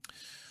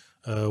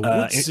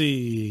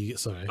 Woodsy,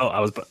 sorry.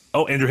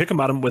 Andrew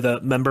Hickenbottom with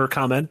a member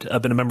comment.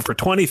 I've been a member for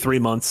 23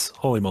 months.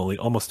 Holy moly,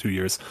 almost 2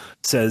 years.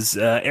 Says,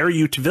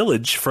 Ariute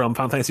Village from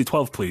Final Fantasy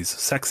 12, please.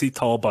 Sexy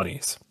tall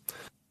bunnies.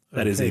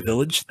 That is a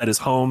village that is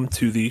home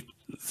to the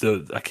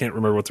I can't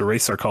remember what the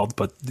race are called,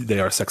 but they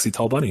are sexy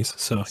tall bunnies.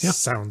 So yeah,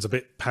 sounds a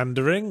bit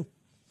pandering.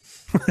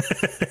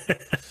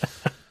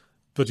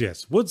 But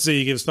yes,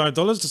 Woodsy gives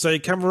 $5 to say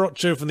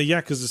Camarocho from the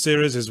Yakuza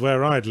series is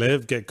where I'd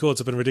live. Get caught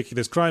up in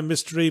ridiculous crime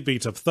mystery,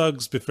 beat up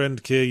thugs,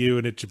 befriend Kiryu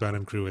and Ichiban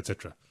and crew,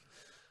 etc.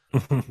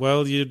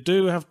 Well, you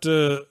do have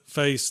to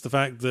face the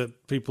fact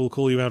that people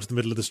call you out in the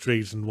middle of the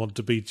street and want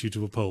to beat you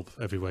to a pulp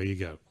everywhere you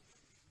go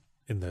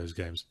in those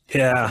games.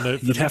 Yeah, for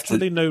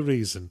literally no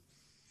reason.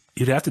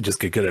 You'd have to just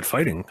get good at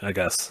fighting, I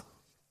guess.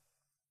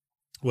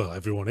 Well,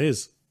 everyone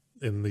is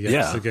in the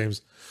Yakuza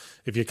games.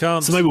 If you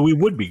can't, so maybe we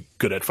would be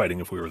good at fighting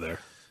if we were there.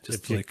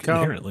 Just like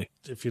inherently.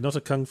 If you're not a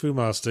kung fu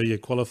master, you're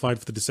qualified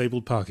for the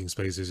disabled parking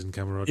spaces in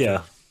Camarocho.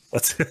 Yeah,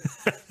 that's.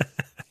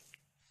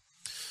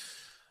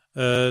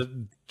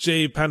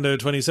 J Pando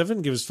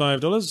 27 gives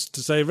 $5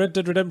 to say Red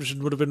Dead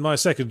Redemption would have been my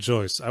second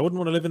choice. I wouldn't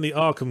want to live in the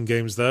Arkham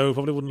games though.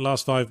 Probably wouldn't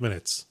last 5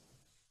 minutes.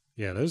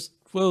 Yeah, those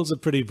worlds are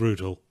pretty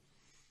brutal.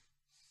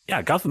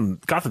 Yeah, Gotham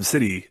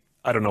City.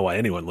 I don't know why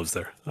anyone lives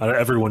there.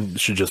 Everyone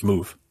should just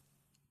move.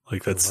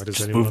 Like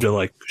move to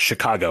like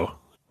Chicago.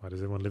 Why does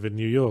anyone live in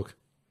New York?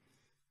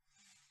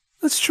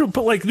 That's true,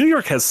 but like New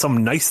York has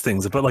some nice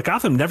things, but like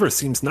Gotham never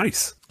seems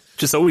nice.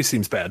 Just always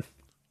seems bad.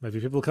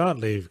 Maybe people can't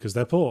leave because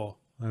they're poor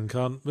and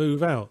can't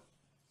move out.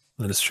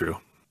 That is true.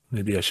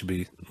 Maybe I should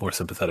be more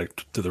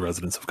sympathetic to the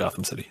residents of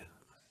Gotham City.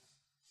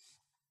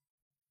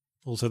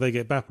 Also, they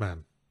get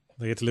Batman.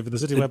 They get to live in the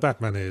city where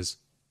Batman is,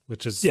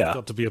 which has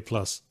got to be a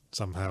plus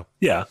somehow.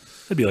 Yeah,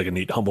 that'd be like a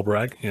neat humble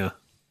brag. Yeah.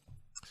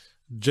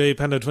 J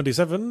Pando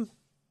 27.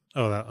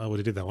 Oh, I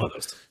already did that one.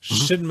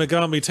 Shin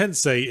Megami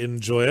Tensei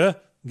enjoyer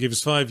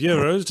gives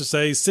 €5 to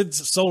say,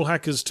 since Soul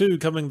Hackers 2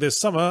 coming this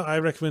summer, I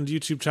recommend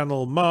YouTube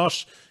channel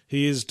Marsh.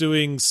 He is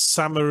doing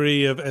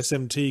summary of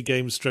SMT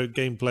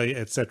gameplay,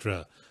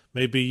 etc.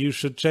 Maybe you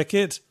should check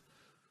it?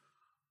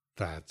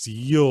 That's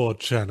your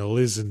channel,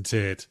 isn't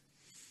it?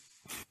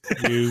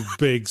 You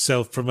big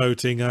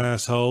self-promoting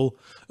asshole.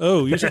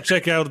 Oh, you should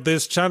check out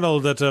this channel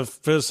that a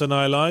person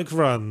I like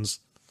runs.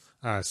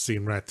 I've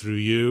seen right through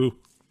you.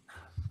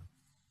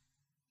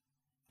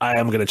 I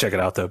am going to check it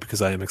out though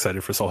because I am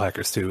excited for Soul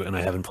Hackers 2, and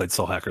I haven't played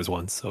Soul Hackers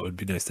 1, so it would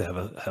be nice to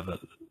have a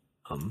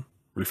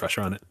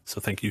refresher on it.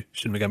 So thank you,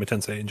 Shin Megami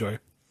Tensei. Enjoy.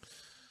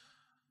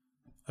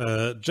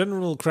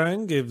 General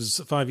Krang gives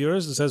 €5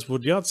 and says,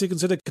 would Yahtzee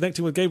consider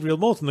connecting with Gabriel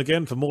Morton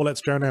again for more Let's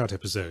Drown Out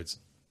episodes?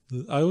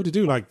 I already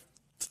do like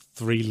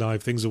 3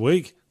 live things a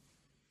week.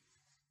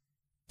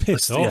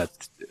 Piss off.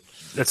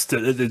 Yeah,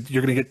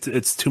 you're going to get.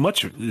 It's too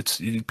much.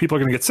 People are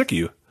going to get sick of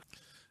you.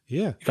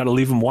 Yeah, you got to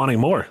leave them wanting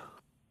more.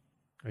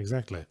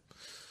 Exactly.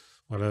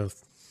 Well,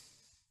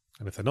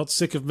 and if they're not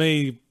sick of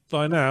me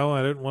by now,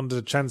 I don't want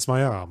to chance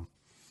my arm.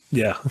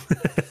 Yeah.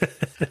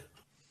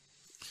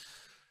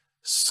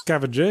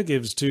 Scavenger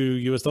gives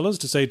 $2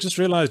 to say, just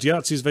realised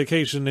Yahtzee's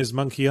vacation is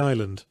Monkey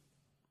Island.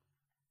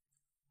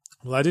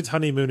 Well, I did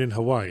honeymoon in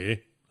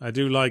Hawaii. I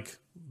do like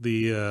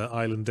the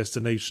island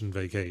destination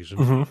vacation.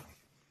 Mm-hmm.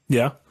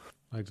 Yeah.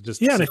 I like to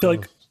just and I feel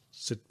like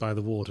sit by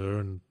the water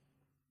and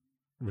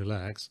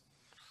relax.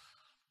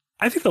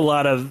 I think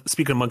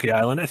speaking of Monkey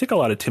Island, I think a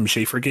lot of Tim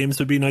Schafer games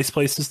would be nice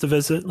places to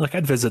visit. Like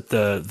I'd visit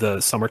the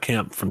summer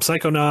camp from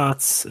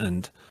Psychonauts,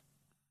 and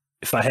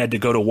if I had to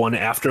go to one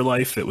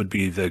afterlife, it would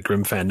be the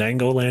Grim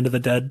Fandango Land of the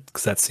Dead,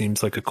 because that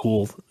seems like a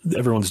cool,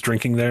 everyone's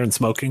drinking there and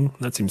smoking.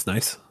 That seems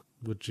nice.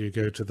 Would you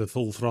go to the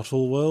Full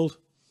Throttle world?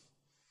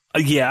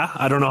 Yeah,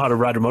 I don't know how to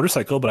ride a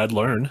motorcycle, but I'd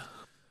learn.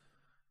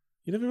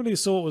 You never really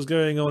saw what was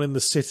going on in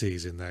the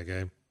cities in that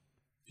game.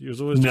 It was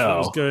always just what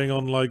was going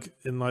on like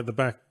in like the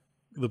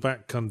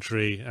back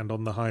country and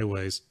on the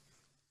highways.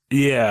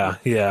 Yeah.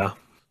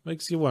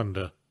 Makes you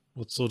wonder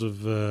what sort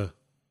of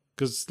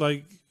because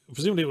like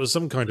presumably it was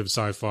some kind of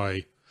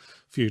sci-fi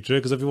future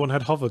because everyone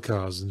had hover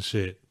cars and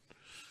shit.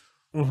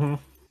 Mm-hmm.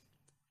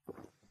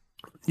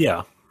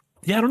 Yeah.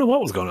 I don't know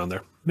what was going on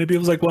there. Maybe it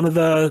was like one of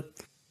the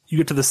you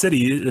get to the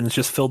city and it's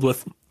just filled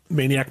with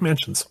maniac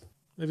mansions.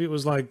 Maybe it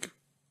was like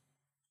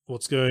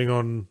what's going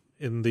on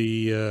in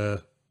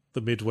the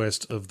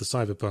Midwest of the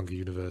cyberpunk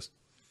universe.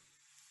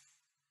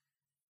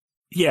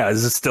 Yeah,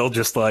 is it still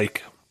just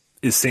like,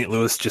 is St.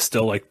 Louis just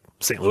still like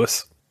St.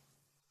 Louis?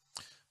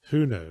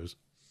 Who knows?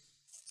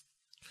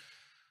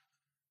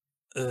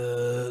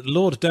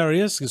 Lord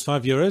Darius gives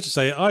 €5 to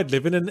say, I'd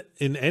live in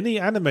any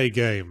anime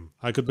game.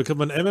 I could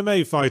become an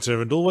MMA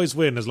fighter and always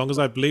win as long as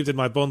I believed in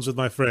my bonds with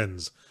my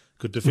friends.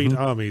 Could defeat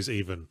armies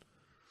even.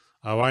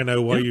 Oh, I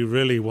know why you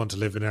really want to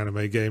live in an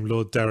anime game,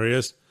 Lord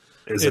Darius.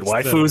 Is it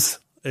waifus?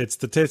 It's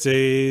the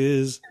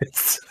titties.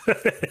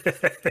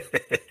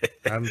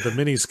 And the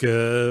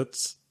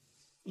miniskirts.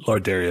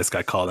 Lord Darius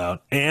got called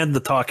out. And the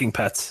talking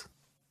pets.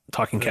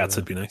 Talking cats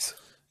would be nice.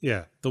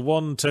 Yeah, the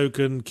one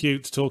token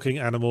cute talking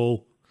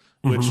animal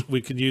which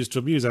we can use to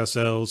amuse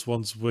ourselves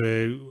once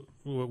we're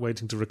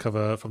waiting to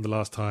recover from the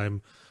last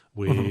time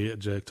we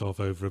jerked off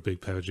over a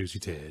big pair of juicy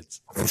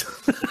tits.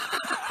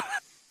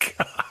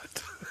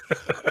 God.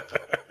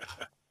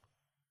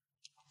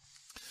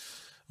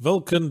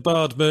 Vulcan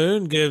Bard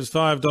Moon gives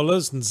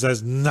 $5 and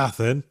says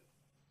nothing.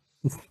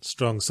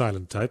 Strong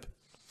silent type.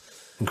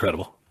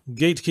 Incredible.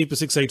 Gatekeeper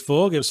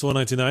 684 gives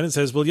 $4.99 and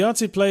says, will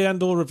Yahtzee play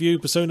and/or review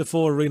Persona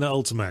 4 Arena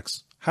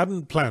Ultimax?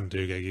 Hadn't planned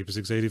to, Gatekeeper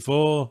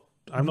 684.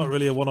 I'm not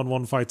really a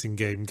one-on-one fighting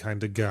game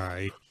kind of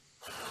guy.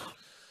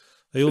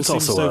 They all seem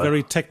so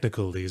very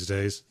technical these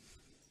days.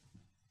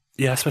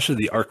 Yeah, especially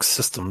the Arc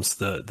Systems,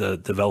 the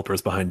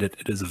developers behind it.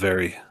 It is a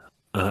very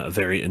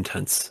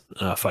intense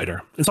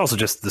fighter. It's also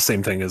just the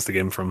same thing as the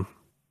game from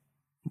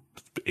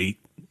 8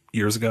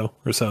 years ago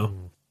or so.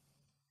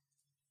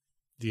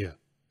 Yeah.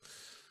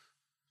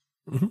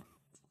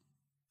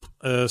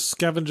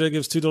 Scavenger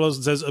gives $2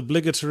 and says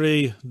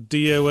obligatory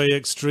DOA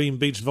Extreme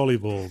Beach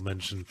Volleyball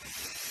mention.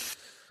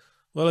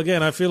 Well,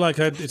 again, I feel like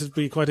it'd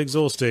be quite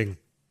exhausting.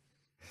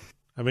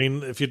 I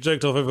mean, if you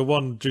jerked off over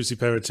one juicy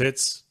pair of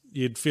tits,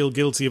 you'd feel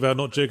guilty about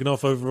not jerking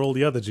off over all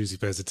the other juicy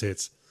pairs of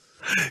tits.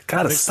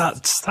 Gotta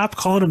stop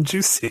calling them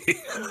juicy.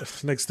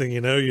 Next thing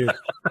you know, you've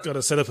got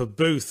to set up a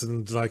booth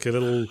and like a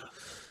little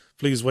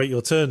please wait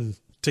your turn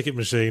ticket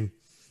machine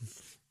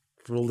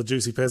for all the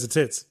juicy pairs of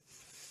tits.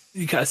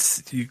 You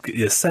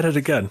said it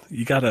again.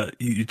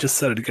 You just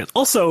said it again.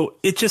 Also,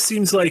 it just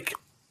seems like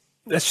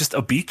that's just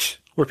a beach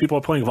where people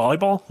are playing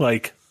volleyball.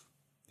 Like,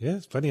 yeah,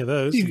 there's plenty of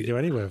those. You can go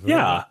anywhere.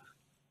 Yeah,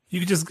 you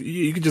could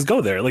just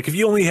go there. Like if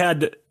you only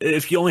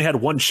had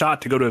one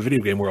shot to go to a video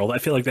game world, I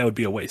feel like that would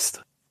be a waste.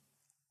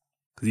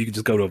 Because you could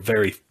just go to a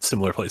very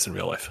similar place in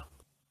real life.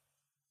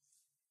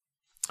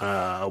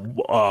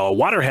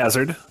 Water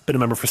Hazard, been a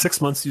member for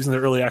 6 months, using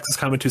their early access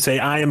comment to say,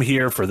 I am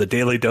here for the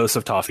daily dose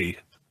of toffee.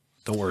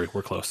 Don't worry,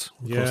 we're close.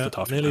 We're close to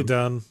toffee nearly time.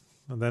 done.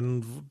 And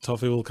then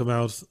Toffee will come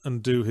out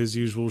and do his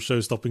usual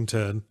show-stopping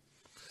turn.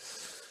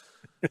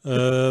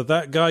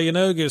 That guy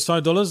gives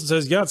 $5 and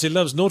says Yahtzee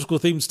loves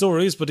nautical-themed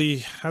stories, but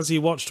has he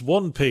watched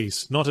One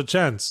Piece? Not a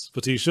chance,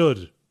 but he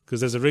should,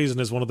 because there's a reason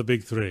it's one of the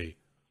big three.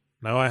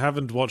 No, I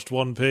haven't watched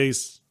One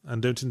Piece,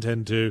 and don't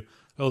intend to.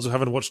 I also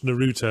haven't watched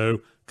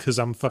Naruto, because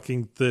I'm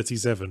fucking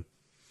 37.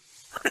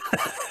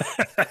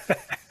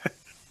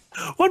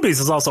 One Piece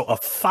is also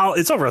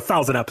it's over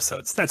 1,000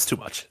 episodes. That's too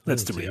much.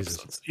 That's too many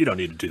episodes. You don't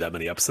need to do that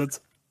many episodes.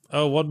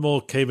 Oh, one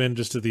more came in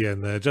just at the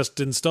end there.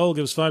 Justin Stoll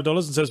gives $5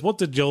 and says, what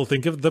did Joel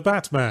think of The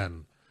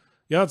Batman?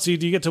 Yahtzee,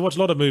 do you get to watch a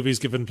lot of movies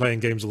given playing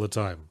games all the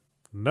time?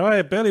 No,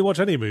 I barely watch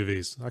any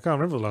movies. I can't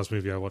remember the last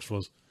movie I watched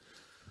was.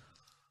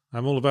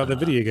 I'm all about the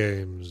video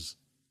games.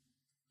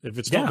 If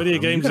it's not video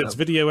games, it's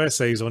video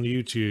essays on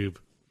YouTube.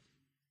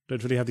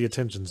 Don't really have the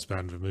attention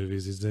span for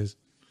movies these days.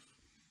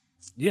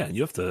 Yeah,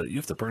 you have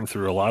to burn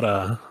through a lot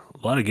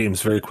of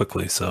games very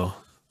quickly. So,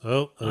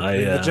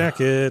 the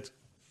jacket.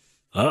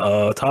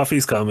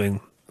 Toffee's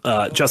coming.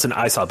 Justin,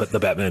 I saw The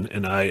Batman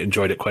and I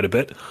enjoyed it quite a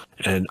bit,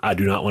 and I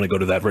do not want to go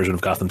to that version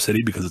of Gotham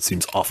City because it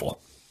seems awful.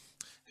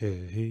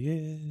 Here he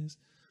is.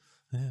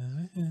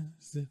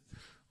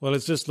 Well,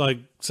 it's just like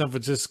San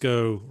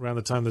Francisco around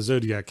the time the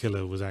Zodiac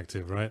Killer was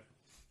active, right?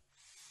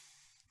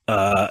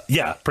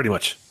 Yeah, pretty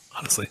much,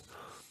 honestly.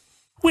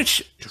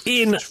 Which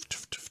in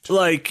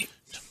like,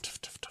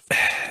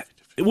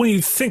 when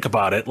you think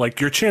about it, like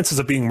your chances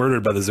of being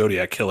murdered by the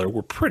Zodiac Killer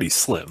were pretty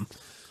slim.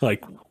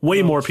 Like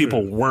way more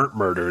people weren't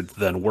murdered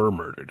than were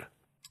murdered.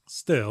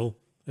 Still,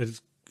 it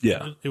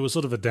was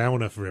sort of a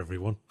downer for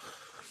everyone.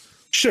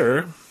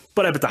 Sure,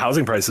 but I bet the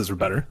housing prices were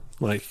better.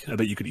 Like I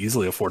bet you could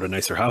easily afford a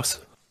nicer house.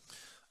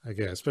 I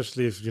guess,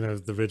 especially if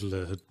the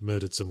Riddler had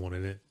murdered someone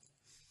in it.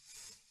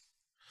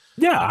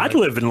 Yeah, I'd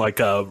live in like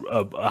a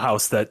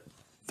house that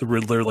the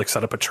Riddler like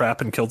set up a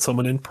trap and killed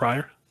someone in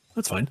prior.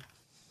 That's fine.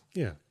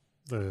 Yeah,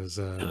 there's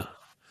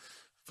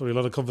probably a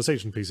lot of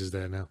conversation pieces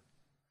there now.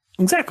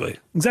 Exactly.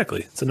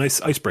 It's a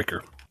nice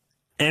icebreaker.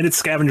 And it's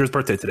Scavenger's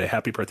birthday today.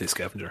 Happy birthday,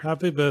 Scavenger.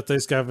 Happy birthday,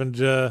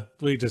 Scavenger.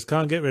 We just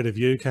can't get rid of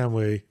you, can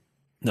we?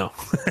 No.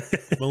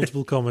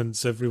 Multiple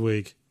comments every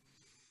week.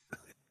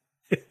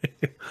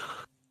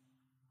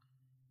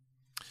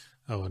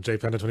 Oh, and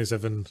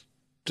JPanda27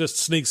 just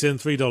sneaks in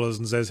 $3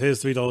 and says,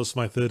 here's $3 for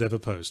my third ever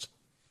post.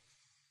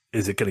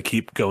 Is it going to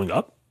keep going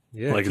up?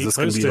 Yeah, like, is this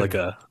going to be like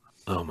a...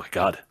 Oh, my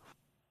God.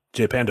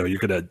 JPando,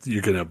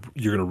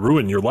 you're gonna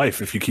ruin your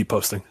life if you keep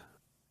posting.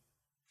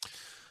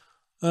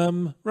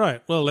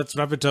 Right, well, let's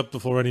wrap it up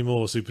before any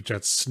more super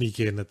chats sneak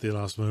in at the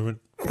last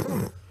moment.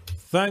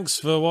 Thanks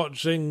for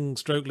watching,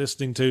 stroke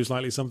listening to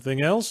Slightly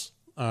Something Else.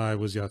 I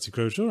was Yahtzee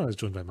Crowshaw. I was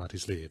joined by Marty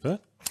Sleeper.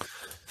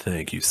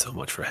 Thank you so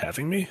much for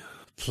having me.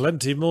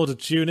 Plenty more to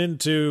tune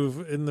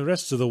into in the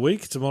rest of the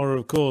week. Tomorrow,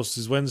 of course,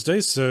 is Wednesday,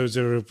 so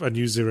a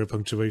new Zero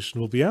Punctuation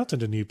will be out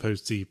and a new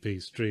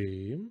post-EP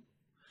stream.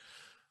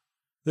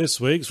 This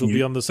week's will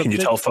be on the subject.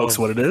 Can you tell folks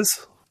what it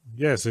is?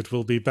 Yes, it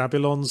will be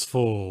Babylon's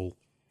Fall.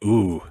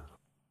 Ooh.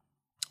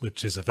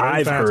 Which is a very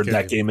I've bad heard game.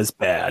 that game is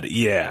bad.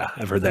 Yeah,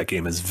 I've heard that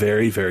game is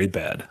very, very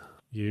bad.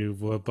 You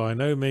were by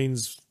no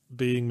means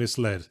being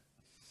misled.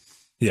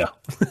 Yeah.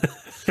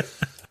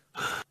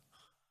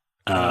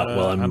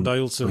 And I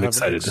also I'm have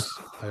excited.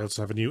 I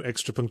also have a new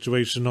extra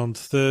punctuation on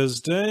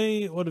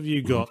Thursday. What have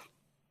you got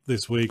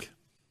this week?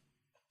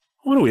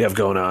 What do we have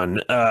going on?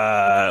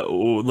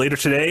 Later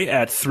today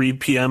at 3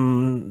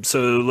 p.m.,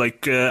 so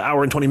like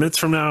hour and 20 minutes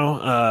from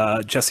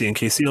now, Jesse and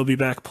Casey will be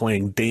back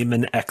playing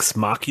Daemon Ex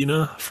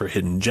Machina for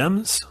Hidden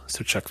Gems.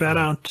 So check that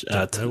out.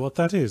 I don't know what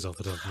that is off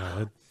the top of my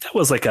head. That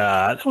was like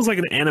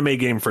an anime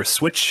game for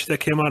Switch that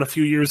came out a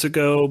few years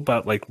ago.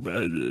 But like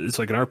it's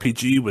like an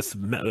RPG with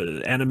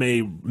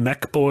anime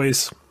mech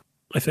boys,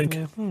 I think.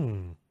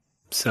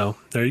 So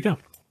there you go.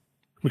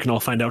 We can all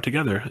find out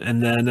together.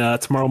 And then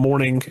tomorrow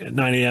morning at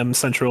 9 a.m.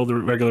 Central, the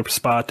regular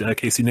spot,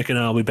 Casey, Nick, and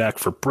I will be back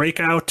for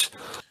Breakout.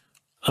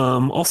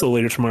 Also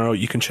later tomorrow,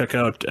 you can check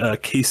out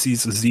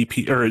Casey's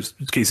ZP, or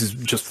Casey's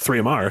just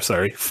 3MR,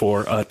 sorry,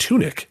 for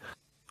Tunic,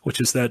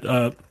 which is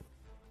that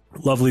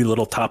lovely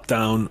little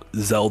top-down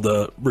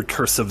Zelda,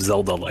 recursive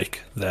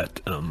Zelda-like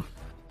that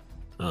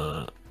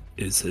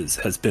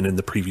has been in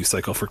the preview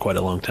cycle for quite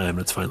a long time, and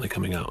it's finally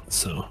coming out.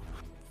 So,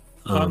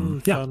 Fun.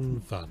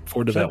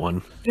 Forward to that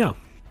one. Yeah.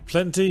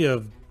 Plenty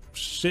of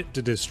shit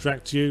to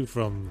distract you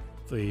from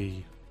the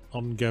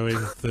ongoing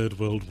Third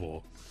World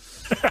War.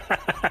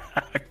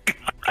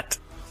 God.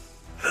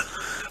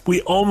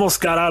 We almost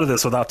got out of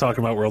this without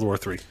talking about World War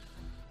III.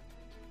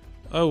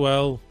 Oh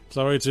well,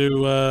 sorry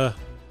to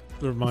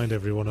remind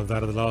everyone of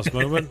that at the last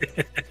moment.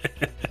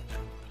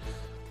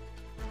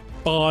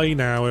 Bye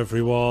now,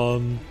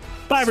 everyone.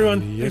 Bye,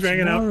 everyone. See you Thanks for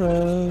hanging out.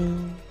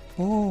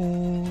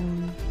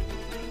 tomorrow. Bye.